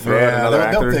money to throw at Yeah, another they'll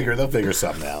actor? figure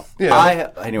something out. Yeah,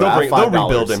 Anyway, I have they'll $5.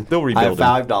 rebuild him. They'll rebuild I him.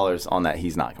 have $5 on that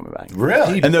he's not coming back.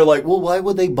 Really? And they're like, well, why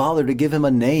would they bother to give him a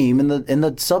name in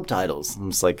the subtitles? I'm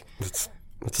just like, it's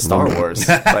Star Wars.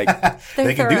 Like,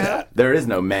 They can do that. there is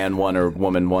no man one or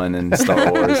woman one in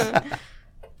Star Wars.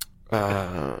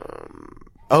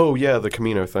 Oh yeah, the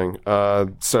Camino thing.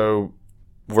 So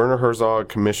Werner Herzog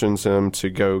commissions him to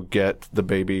go get the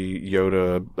baby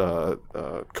Yoda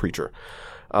creature.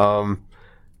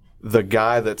 The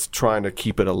guy that's trying to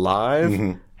keep it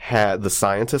alive had the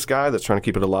scientist guy that's trying to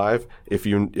keep it alive. If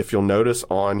you'll notice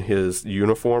on his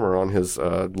uniform or on his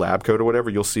lab coat or whatever,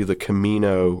 you'll see the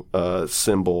Camino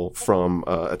symbol from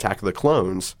Attack of the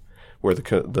Clones, where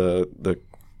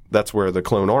that's where the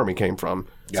clone army came from.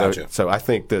 Gotcha. So I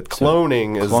think that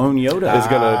cloning Clone Yoda. is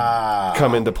going to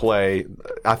come into play.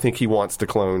 I think he wants to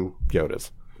clone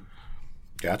Yodas.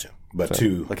 Gotcha. But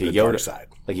to Like a the Yoda dark side.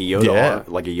 Like a Yoda,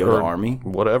 like a Yoda Or army.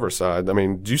 whatever side. I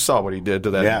mean, you saw what he did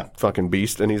to that fucking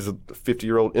beast, and he's a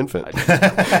 50-year-old infant.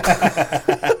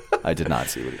 I did not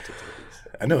see what he did.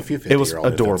 I know a few 50-year-old It was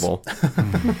adorable.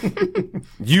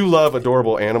 You love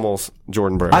adorable animals,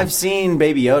 Jordan Brown. I've seen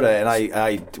Baby Yoda, and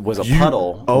I was a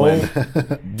puddle. when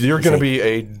You're going to be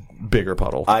a bigger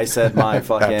puddle. I said my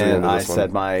After the end fucking. of I this one.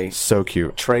 said my So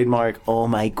cute. trademark. Oh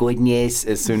my goodness!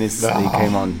 As soon as he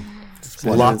came on.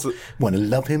 Lots of. Want to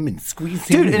love him and squeeze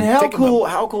him. Dude, and how take him up. cool!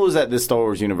 How cool is that? This Star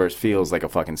Wars universe feels like a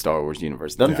fucking Star Wars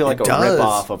universe. It doesn't feel like a does.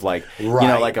 rip-off of like Right. you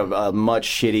know, like a much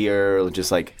shittier,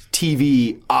 just like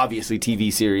obviously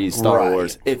TV series Star Right.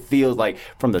 Wars. It feels like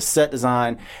from the set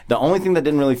design. The only thing that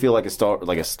didn't really feel like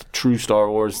a true Star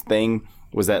Wars thing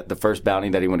was that the first bounty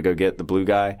that he went to go get, the blue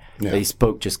guy, they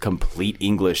spoke just complete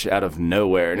English out of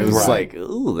nowhere, and it was like,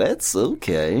 ooh, that's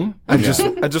okay. I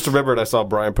just remembered I saw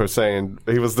Brian Posehn.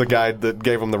 He was the guy that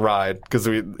gave him the ride because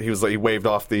he waved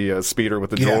off the speeder with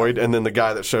the droid, and then the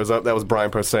guy that shows up, that was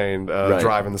Brian Posehn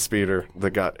driving the speeder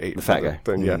that got ate. The fat guy.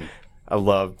 Thing. Yeah.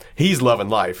 He's loving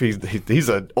life. He's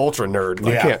an ultra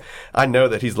nerd. I know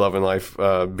that he's loving life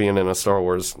being in a Star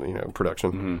Wars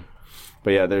production.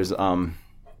 But yeah, there's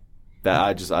that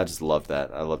I just love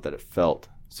that. I love that it felt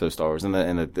so Star Wars and the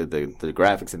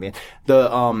graphics at the end.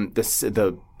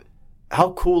 The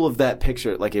how cool of that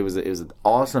picture. Like it was an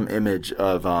awesome image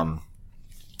of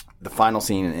the final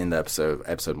scene in the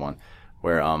episode 1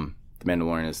 where the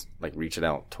Mandalorian is like reaching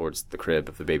out towards the crib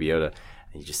of the baby Yoda.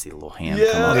 And you just see a little hand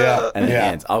come up and the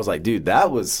hands. I was like, dude, that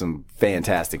was some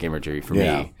fantastic imagery for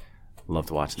me.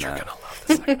 Loved watching that. You're gonna love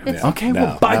this segment. Okay,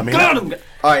 well, by God.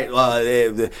 All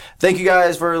right, thank you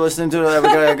guys for listening to it.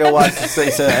 We're gonna go watch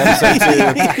episode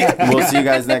 2. We'll see you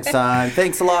guys next time.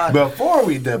 Thanks a lot. Before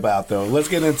we dip out, though, let's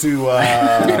get into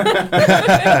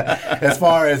as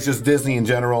far as just Disney in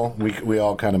general. We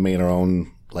all kind of made our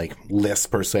own like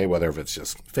list per se, whether if it's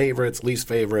just favorites, least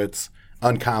favorites,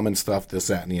 uncommon stuff, this,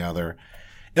 that, and the other.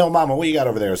 Mama, what you got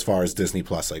over there as far as Disney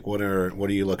Plus? Like, what are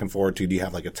you looking forward to? Do you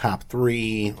have like a top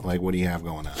 3? Like, what do you have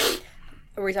going on?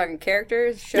 Are we talking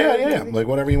characters? Shows? Yeah. Like,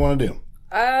 whatever you want to do.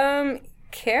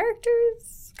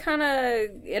 Characters kind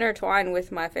of intertwine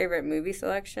with my favorite movie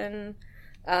selection.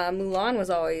 Mulan was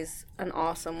always an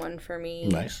awesome one for me.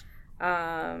 Nice.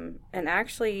 And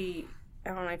actually,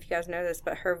 I don't know if you guys know this,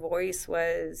 but her voice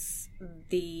was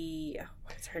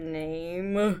what's her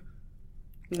name?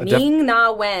 Ming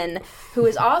Na Wen, who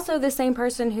is also the same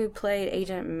person who played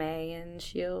Agent May in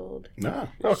S.H.I.E.L.D. No.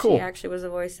 Oh, cool. She actually was the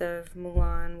voice of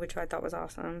Mulan, which I thought was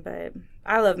awesome. But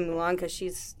I love Mulan because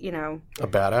she's, A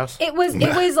badass? It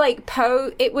was like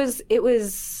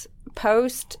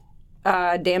post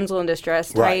damsel in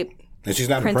distress type. Right. And she's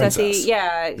not a princess.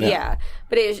 Yeah.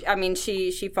 But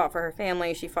she fought for her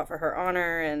family. She fought for her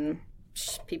honor, and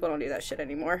people don't do that shit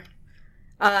anymore.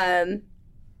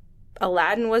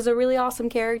 Aladdin was a really awesome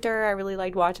character. I really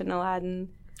liked watching Aladdin.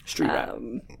 Street Rat.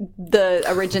 The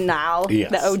original,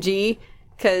 Yes. the OG,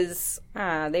 because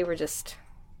they were just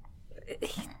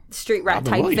street rat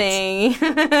Robin type Williams.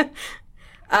 thing.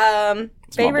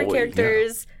 Favorite boy,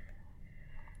 characters.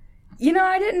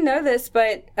 I didn't know this,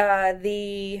 but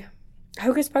the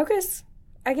Hocus Pocus,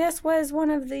 I guess, was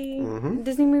one of the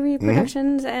Disney movie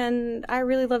productions, and I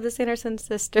really love the Sanderson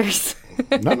sisters.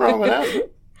 Nothing wrong with that.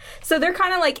 So they're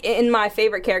kind of like in my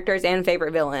favorite characters and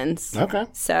favorite villains. Okay.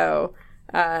 So,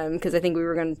 because I think we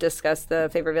were going to discuss the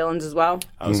favorite villains as well.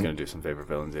 I was going to do some favorite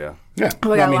villains, yeah. Yeah.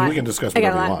 Oh, I got a I mean, lot. we can discuss I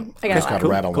got whatever a you lot. want. I got a Just lot.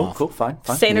 gotta rattle them off. Cool, fine.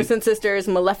 Sanderson sisters,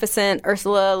 Maleficent,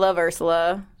 Ursula, love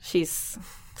Ursula. She's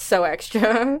so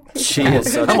extra. She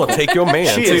is such I'm going to take your man,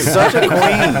 She too. is such a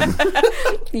queen.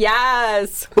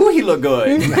 Yes. Ooh, he look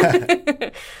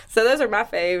good. So those are my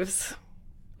faves.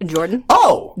 Jordan?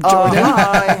 Oh,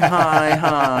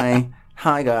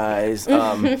 hi guys.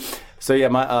 So yeah,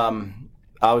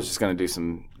 I was just gonna do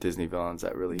some Disney villains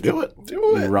that really Do it.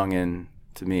 rung in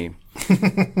to me.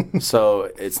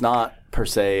 So it's not per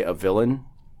se a villain,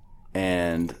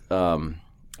 and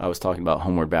I was talking about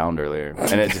Homeward Bound earlier,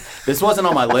 and this wasn't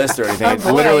on my list or anything.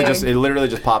 It literally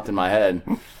just popped in my head.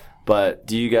 But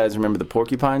do you guys remember the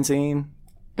porcupine scene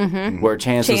where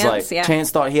Chance was like, yeah. Chance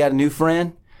thought he had a new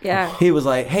friend? Yeah. He was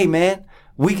like, hey, man,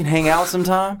 we can hang out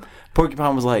sometime.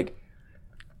 Porcupine was like,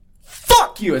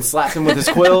 fuck you, and slapped him with his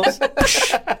quills.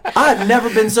 I've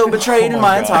never been so betrayed in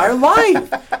my entire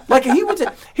life. Like,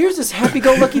 here's this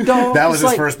happy-go-lucky dog. That was It's his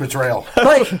like, first betrayal.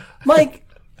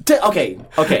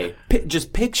 Okay.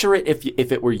 Just picture it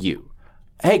if it were you.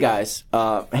 Hey, guys.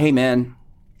 Hey, man,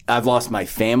 I've lost my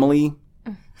family.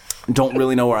 Don't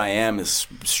really know where I am. This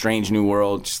strange new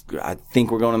world. I think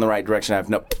we're going in the right direction. I have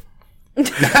no...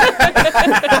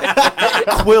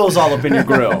 quills all up in your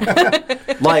grill,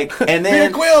 and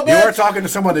then You are talking to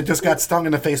someone that just got stung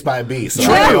in the face by a bee. So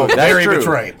I feel That's very true.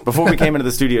 betrayed. Before we came into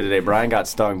the studio today, Brian got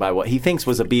stung by what he thinks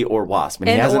was a bee or wasp, and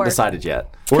he And hasn't or. decided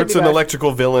yet. Or it's an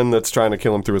electrical villain that's trying to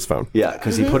kill him through his phone. Yeah,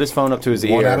 because he put his phone up to his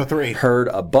ear, 1 out of 3. heard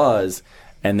a buzz,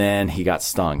 and then he got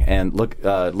stung. And look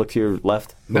to your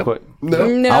left, real quick. No.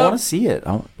 No. I want to see it.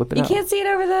 Whip it You out. can't see it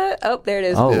over the... Oh, there it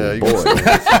is. Oh boy!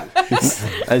 This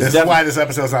is why this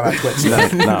episode's not on Twitch.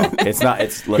 No, it's not.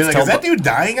 It's You're like, is that dude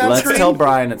dying on Let's screen? tell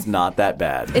Brian it's not that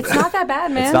bad. It's not that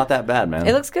bad, man. It's not that bad, man.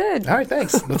 It looks good. All right,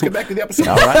 thanks. Let's get back to the episode.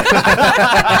 All right.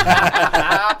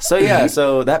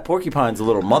 So that porcupine's a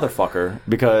little motherfucker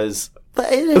because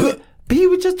he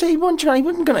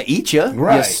wasn't gonna eat you, you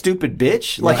Right. stupid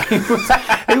bitch. Like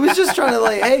he was just trying to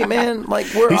like, hey man, like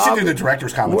He should do the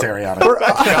director's commentary on it. we're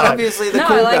obviously the No,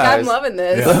 cool guys. I'm loving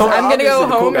this. Yeah. I'm going to go Obviously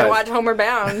the cool home guys. and watch Homer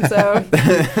Bound, so...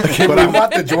 But I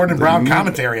want the Jordan Brown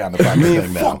commentary on the fucking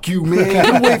thing now. Fuck you, man.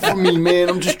 Get away from me, man.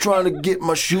 I'm just trying to get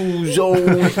my shoes on.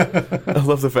 I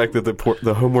love the fact that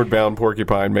the Homeward Bound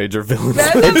porcupine made your villain.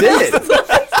 It did.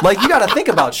 Like, you got to think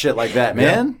about shit like that,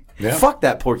 man. Yeah. Fuck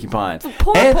that porcupine.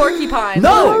 Poor And- porcupine.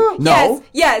 No, no.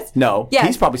 Yes. No, Yes.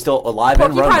 he's probably still alive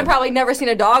and Porcupine running. probably never seen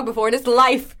a dog before in his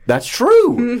life. That's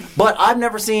true. But I've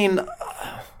never seen...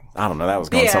 I don't know. That was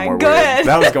going Yeah, somewhere go weird. ahead.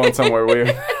 That was going somewhere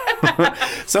weird.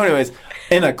 So anyways,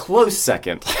 in a close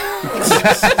second...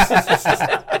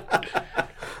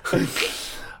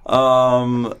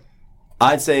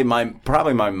 I'd say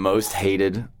probably my most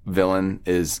hated villain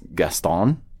is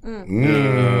Gaston. He's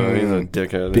a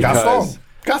dickhead.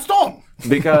 Gaston.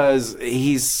 Because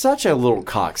he's such a little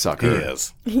cocksucker. He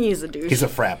is. He's a douche. He's a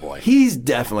frat boy. He's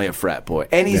definitely a frat boy.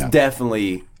 And he's Yeah.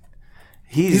 definitely...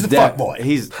 He's a fuck boy.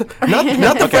 He's...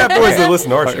 Not the frat boys that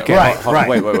listen to our show. Okay. Right, hold on,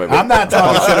 right. wait. I'm not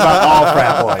talking shit about all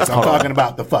frat boys. I'm talking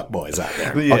about the fuck boys out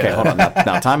there. Yeah. Okay, hold on.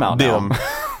 Now time out. Them. Now.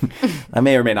 I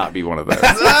may or may not be one of those.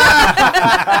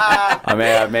 I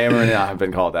may or may not have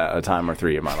been called that a time or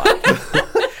three in my life.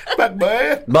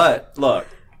 But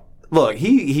look,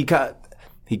 he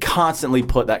constantly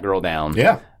put that girl down.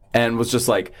 Yeah. And was just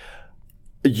like,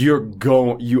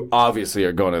 you obviously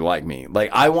are going to like me. Like,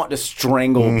 I want to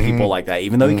strangle people like that.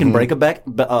 Even though he can break a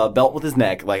belt with his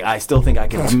neck, like, I still think I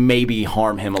can maybe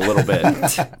harm him a little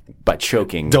bit by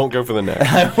choking. Don't go for the neck.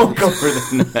 I won't go for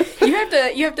the neck.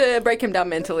 You have to break him down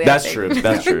mentally. That's I true. think.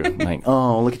 That's true. Like,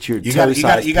 oh, look at your You got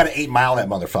toe-sized. to 8 Mile that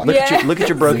motherfucker. Yeah. Look at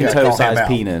your broken You gotta call him toe-sized out.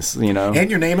 penis. You know.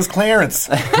 And your name is Clarence.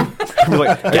 We're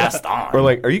like, Gaston. we're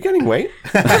like, are you getting weight?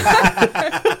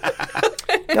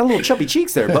 Got a little chubby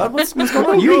cheeks there, bud. What's going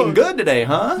on? You eating good today,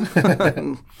 huh?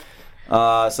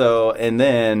 So, and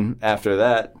then after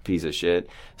that piece of shit,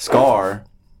 Scar.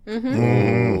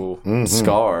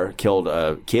 Scar killed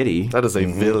a kitty. That is a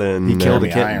villain. He killed a Jeremy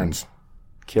kitten. Irons.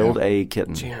 Killed a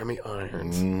kitten. Jeremy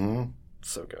Irons.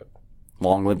 So good.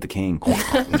 Long live the king.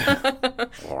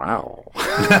 Wow.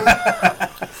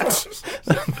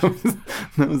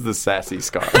 That was the sassy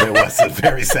Scar. It was a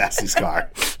very sassy Scar.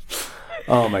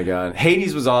 Oh my god,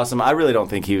 Hades was awesome. I really don't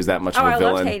think he was that much of a I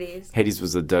villain. loved Hades. Hades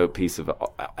was a dope piece of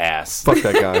ass. Fuck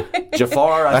that guy.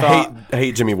 Jafar, I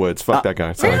hate Jimmy Woods. Fuck that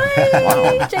guy. Sorry.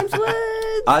 Hey, James Woods.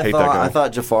 Hate that guy. I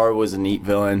thought Jafar was a neat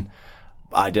villain.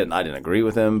 I didn't agree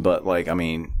with him, but like, I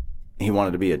mean, he just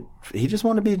wanted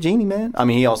to be a genie, man. I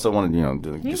mean, he also wanted,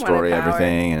 to destroy wanted power.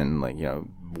 everything and like,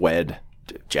 wed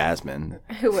Jasmine.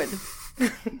 Who would?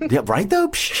 Yeah, right though.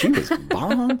 Psh, she was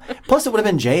bomb. Plus, it would have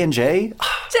been J&J.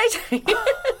 JJ.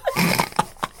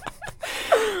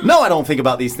 No, I don't think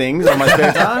about these things on my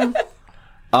spare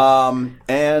time.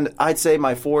 And I'd say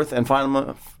my fourth and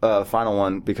final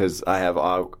one, because I have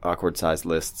awkward sized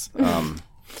lists.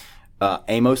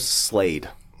 Amos Slade.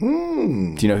 Do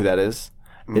you know who that is?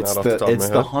 It's off the top of my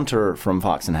the head. hunter from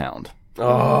Fox and Hound.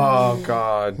 Oh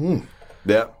God.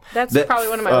 Yep. That's probably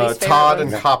one of my least favorite Todd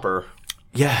ones. and Copper.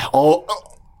 Yeah. Oh.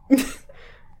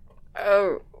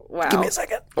 Oh, wow. Give me a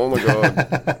second. Oh my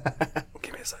God.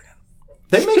 Give me a second.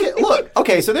 They make it look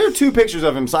okay. So there are two pictures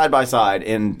of him side by side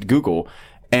in Google,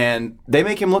 and they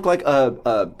make him look like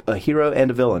a hero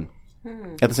and a villain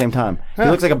at the same time. He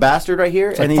looks like a bastard right here,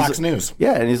 and Like he's Fox News.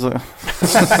 Yeah, and he's like,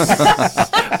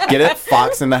 get it?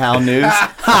 Fox and the Hound News.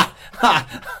 Ha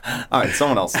ha. All right,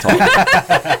 someone else talk.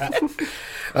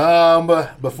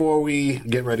 Before we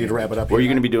get ready to wrap it up, Where are you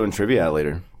going to be doing trivia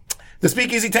later? The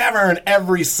Speakeasy Tavern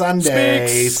every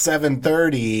Sunday, Speaks.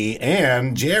 7:30,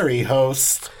 and Jerry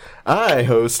hosts. I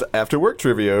host After Work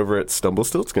Trivia over at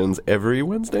Stumblestiltskins every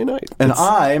Wednesday night. And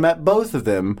I'm at both of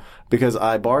them because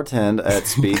I bartend at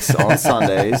Speaks on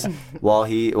Sundays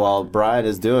while Brian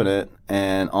is doing it,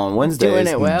 and on Wednesdays Doing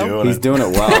it well. he's doing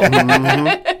it well.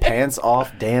 Mhm. Pants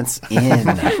off, dance in.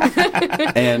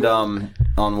 And on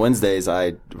Wednesdays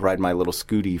I ride my little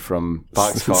scooty from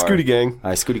Boxcar. Scooty gang.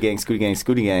 I scooty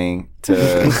gang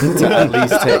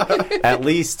to at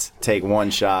least take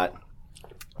one shot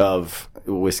of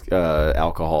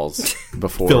alcohols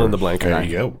before. Fill in the blank. and There I-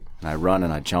 you go. and I run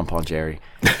and I jump on Jerry,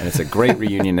 and it's a great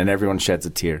reunion, and everyone sheds a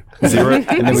tear.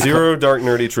 Zero dark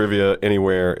nerdy trivia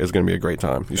anywhere is going to be a great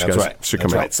time. You That's guys right. should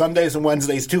That's come right. out. Sundays and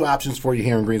Wednesdays, two options for you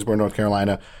here in Greensboro, North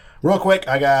Carolina. Real quick,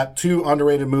 I got two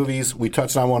underrated movies. We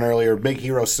touched on one earlier, Big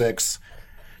Hero 6.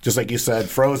 Just like you said,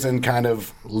 Frozen kind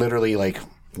of literally like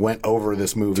went over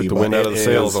this movie. Took the but wind out it of the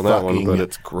sails is on that one, fucking but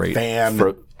it's great.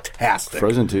 Fantastic.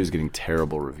 Frozen 2 is getting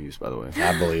terrible reviews, by the way.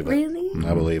 I believe it. Really?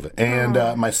 I believe it. And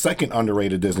my second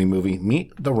underrated Disney movie,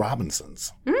 Meet the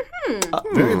Robinsons.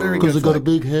 Very, very good. Because I got a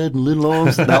big head and little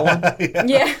arms. That one?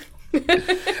 Yeah.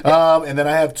 And then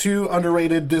I have two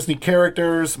underrated Disney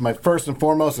characters. My first and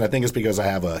foremost, and I think it's because I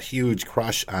have a huge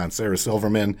crush on Sarah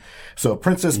Silverman. So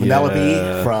Princess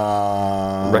Vanellope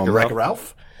from Wreck-It Wreck-It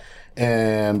Ralph.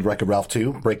 And Wreck-It Ralph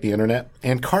 2, Break the Internet.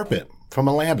 And Carpet from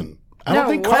Aladdin. I don't No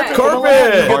think way. Carpet from Carpet!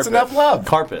 Aladdin gets Carpet. enough love.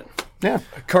 Carpet. Yeah.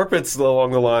 Carpet's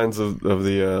along the lines of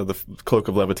the Cloak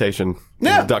of Levitation.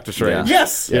 Yeah. Doctor Strange.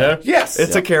 Yes. Yeah. Yes.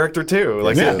 It's a character too.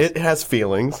 Like Yeah. it has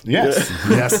feelings. Yes.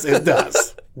 Yes, it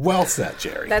does. Well said,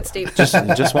 Jerry. That's deep.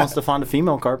 Just wants to find a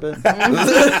female carpet.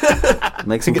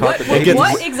 Make some carpet babies.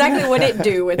 What exactly would it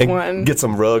do with one? Get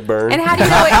some rug burn. And how do you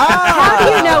know it? How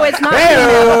do you know it's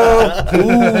not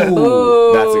female?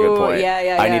 Ooh, That's a good point.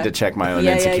 Yeah. I need to check my own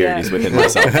Yeah, insecurities yeah. within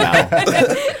myself now.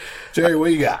 Jerry,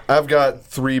 what you got? I've got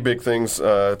three big things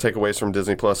takeaways from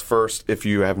Disney Plus. First, if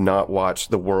you have not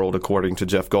watched The World According to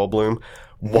Jeff Goldblum,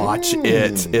 watch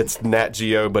it. It's Nat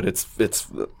Geo, but it's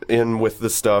in with the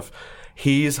stuff.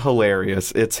 He's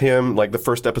hilarious. It's him. Like the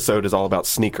first episode is all about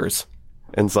sneakers.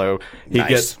 And so he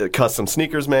Nice. gets custom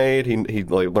sneakers made. He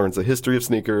like learns the history of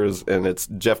sneakers, and it's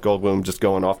Jeff Goldblum just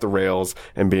going off the rails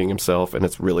and being himself, and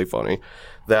it's really funny.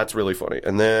 That's really funny.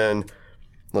 And then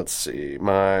let's see,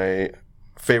 my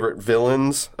favorite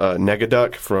villains,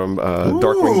 Negaduck from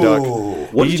Darkwing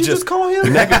Duck. What did you just call him?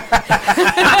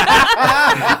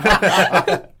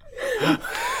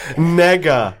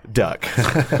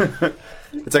 Negaduck.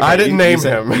 It's okay. I didn't name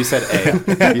him. You said A.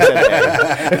 You said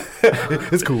A.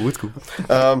 It's cool. It's cool.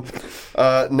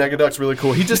 Negaduck's really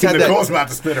cool. He just had Nicole's that. about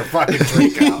to spit her fucking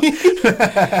drink out.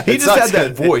 He just had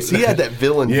that voice. He had that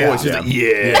villain voice. He's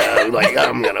like, like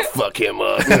I'm gonna fuck him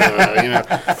up. You know.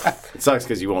 It sucks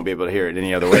because you won't be able to hear it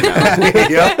any other way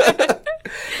now.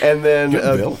 And then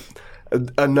Bill.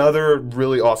 another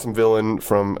really awesome villain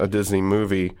from a Disney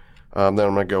movie that I'm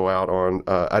going to go out on.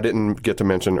 I didn't get to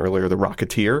mention earlier the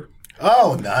Rocketeer.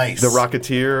 Oh, nice. The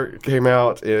Rocketeer came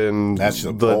out in That's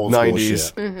the the old school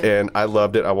 90s, shit. and I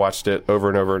loved it. I watched it over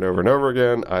and over and over and over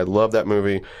again. I love that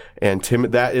movie. And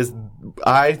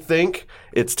I think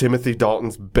it's Timothy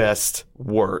Dalton's best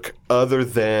work, other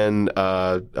than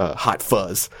Hot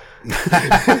Fuzz.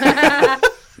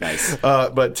 Nice.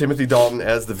 But Timothy Dalton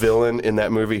as the villain in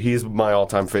that movie, he's my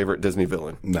all-time favorite Disney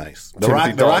villain. Nice. The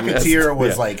Timothy Dalton Rocketeer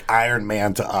was yeah. like Iron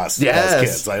Man to us Yes. as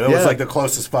kids. Like, it was Yeah. like the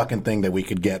closest fucking thing that we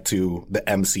could get to the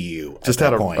MCU. Just at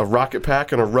had that point. a rocket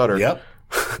pack and a rudder. Yep.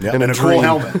 Yep. And And a a cool dream.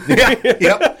 helmet. Yeah.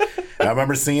 Yep. I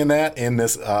remember seeing that in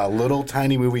this little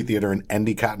tiny movie theater in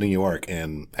Endicott, New York.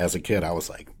 And as a kid, I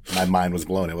was like, my mind was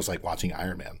blown. It was like watching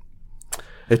Iron Man.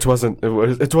 It wasn't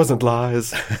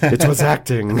lies. It was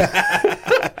acting.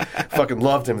 Fucking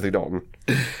love Timothy Dalton.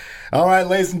 All right,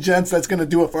 ladies and gents, that's going to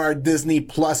do it for our Disney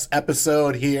Plus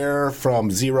episode here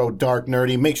from Zero Dark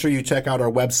Nerdy. Make sure you check out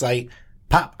our website,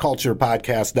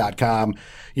 popculturepodcast.com,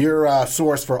 your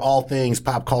source for all things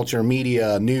pop culture,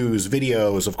 media, news,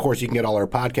 videos. Of course, you can get all our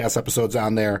podcast episodes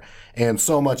on there and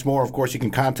so much more. Of course, you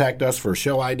can contact us for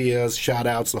show ideas, shout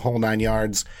outs, the whole 9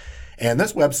 yards. And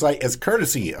this website is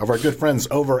courtesy of our good friends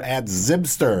over at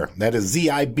Zibster. That is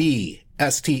ZIBSTER.com,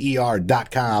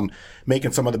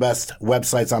 making some of the best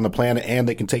websites on the planet, and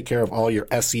they can take care of all your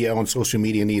SEO and social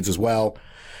media needs as well.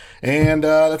 And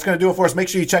that's going to do it for us. Make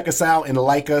sure you check us out and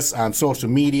like us on social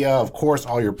media. Of course,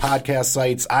 all your podcast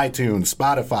sites, iTunes,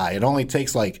 Spotify. It only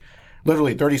takes like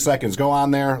literally 30 seconds. Go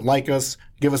on there, like us,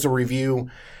 give us a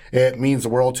review. It means the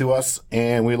world to us,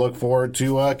 and we look forward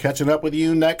to catching up with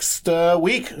you next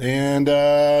week. And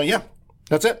yeah,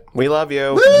 that's it. We love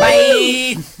you.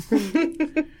 Bye.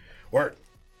 Word.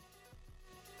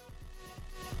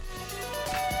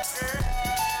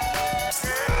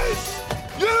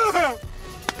 Yeah!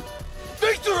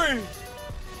 Victory!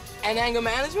 And anger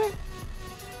management?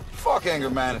 Fuck anger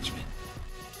management.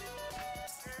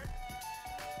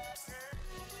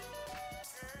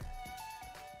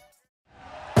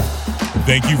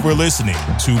 Thank you for listening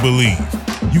to Believe.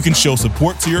 You can show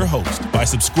support to your host by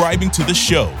subscribing to the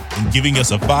show and giving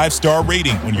us a 5-star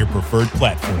rating on your preferred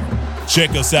platform.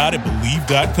 Check us out at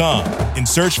Believe.com and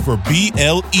search for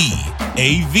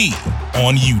BLEAV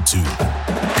on YouTube.